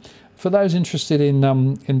last time. For those interested in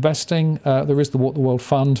investing, there is the Walk the World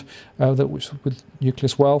Fund which with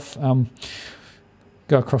Nucleus Wealth.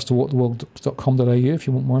 Go across to walktheworld.com.au if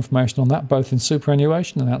you want more information on that, both in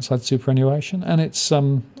superannuation and outside superannuation. And it's,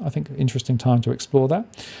 I think, an interesting time to explore that.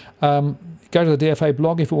 Go to the DFA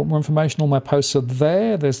blog if you want more information. All my posts are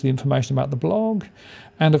there. There's the information about the blog.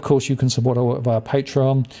 And, of course, you can support our work via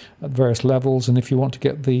Patreon at various levels. And if you want to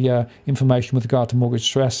get the information with regard to mortgage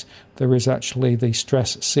stress, there is actually the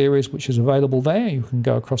Stress series, which is available there. You can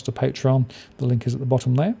go across to Patreon. The link is at the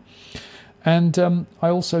bottom there. And I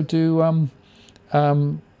also do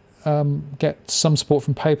get some support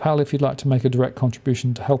from PayPal if you'd like to make a direct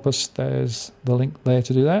contribution to help us. There's the link there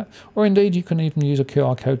to do that. Or, indeed, you can even use a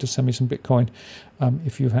QR code to send me some Bitcoin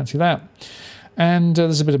if you fancy that. And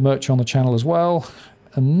there's a bit of merch on the channel as well.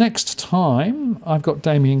 And next time, I've got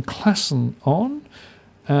Damien Klassen on,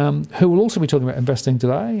 who will also be talking about investing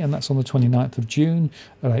today, and that's on the 29th of June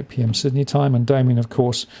at 8 p.m. Sydney time. And Damien, of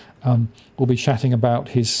course, will be chatting about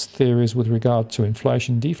his theories with regard to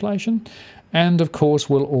inflation, deflation, and, of course,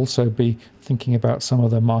 we'll also be thinking about some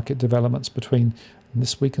of the market developments between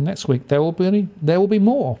this week and next week. There will be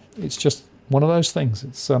more. It's just one of those things.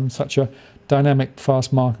 It's such a dynamic,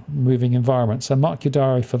 fast-moving environment. So mark your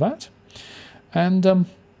diary for that. And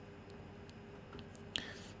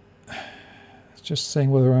just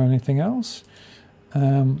seeing whether there are anything else.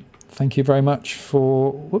 Thank you very much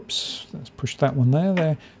for... Whoops, let's push that one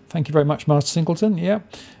there. Thank you very much, Master Singleton. Yeah.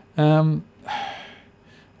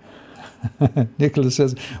 Nicholas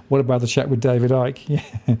says, what about the chat with David Icke?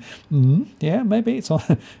 Yeah, yeah, maybe it's on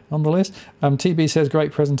the list. TB says,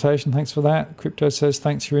 great presentation. Thanks for that. Crypto says,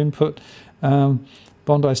 thanks for your input.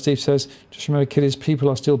 Bondi Steve says, just remember, kiddies, people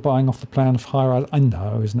are still buying off the plan of higher. I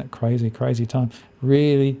know, isn't it crazy, crazy time?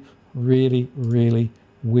 Really, really, really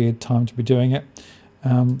weird time to be doing it.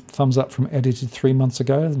 Thumbs up from Edited 3 months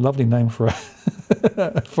ago. Lovely name for a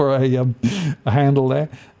handle there.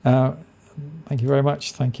 Thank you very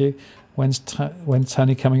much. Thank you. When's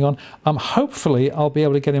Tony coming on? Hopefully, I'll be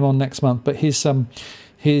able to get him on next month. But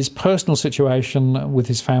his personal situation with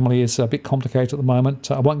his family is a bit complicated at the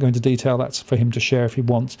moment. I won't go into detail. That's for him to share if he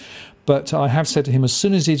wants. But I have said to him, as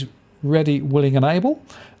soon as he's ready, willing and able,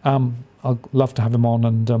 I'd love to have him on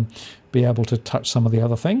and be able to touch some of the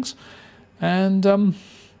other things. And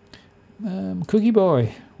Cookie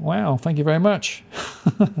Boy, wow, thank you very much.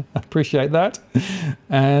 I appreciate that.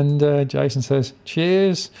 And Jason says,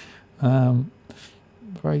 cheers.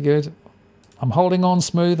 Very good. I'm holding on,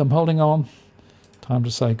 Smooth. I'm holding on. Time to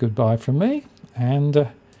say goodbye from me. And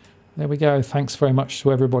there we go. Thanks very much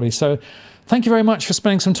to everybody. So thank you very much for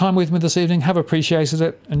spending some time with me this evening. Have appreciated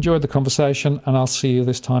it. Enjoyed the conversation. And I'll see you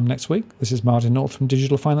this time next week. This is Martin North from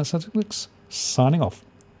Digital Finance Analytics, signing off.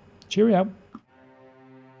 Cheerio.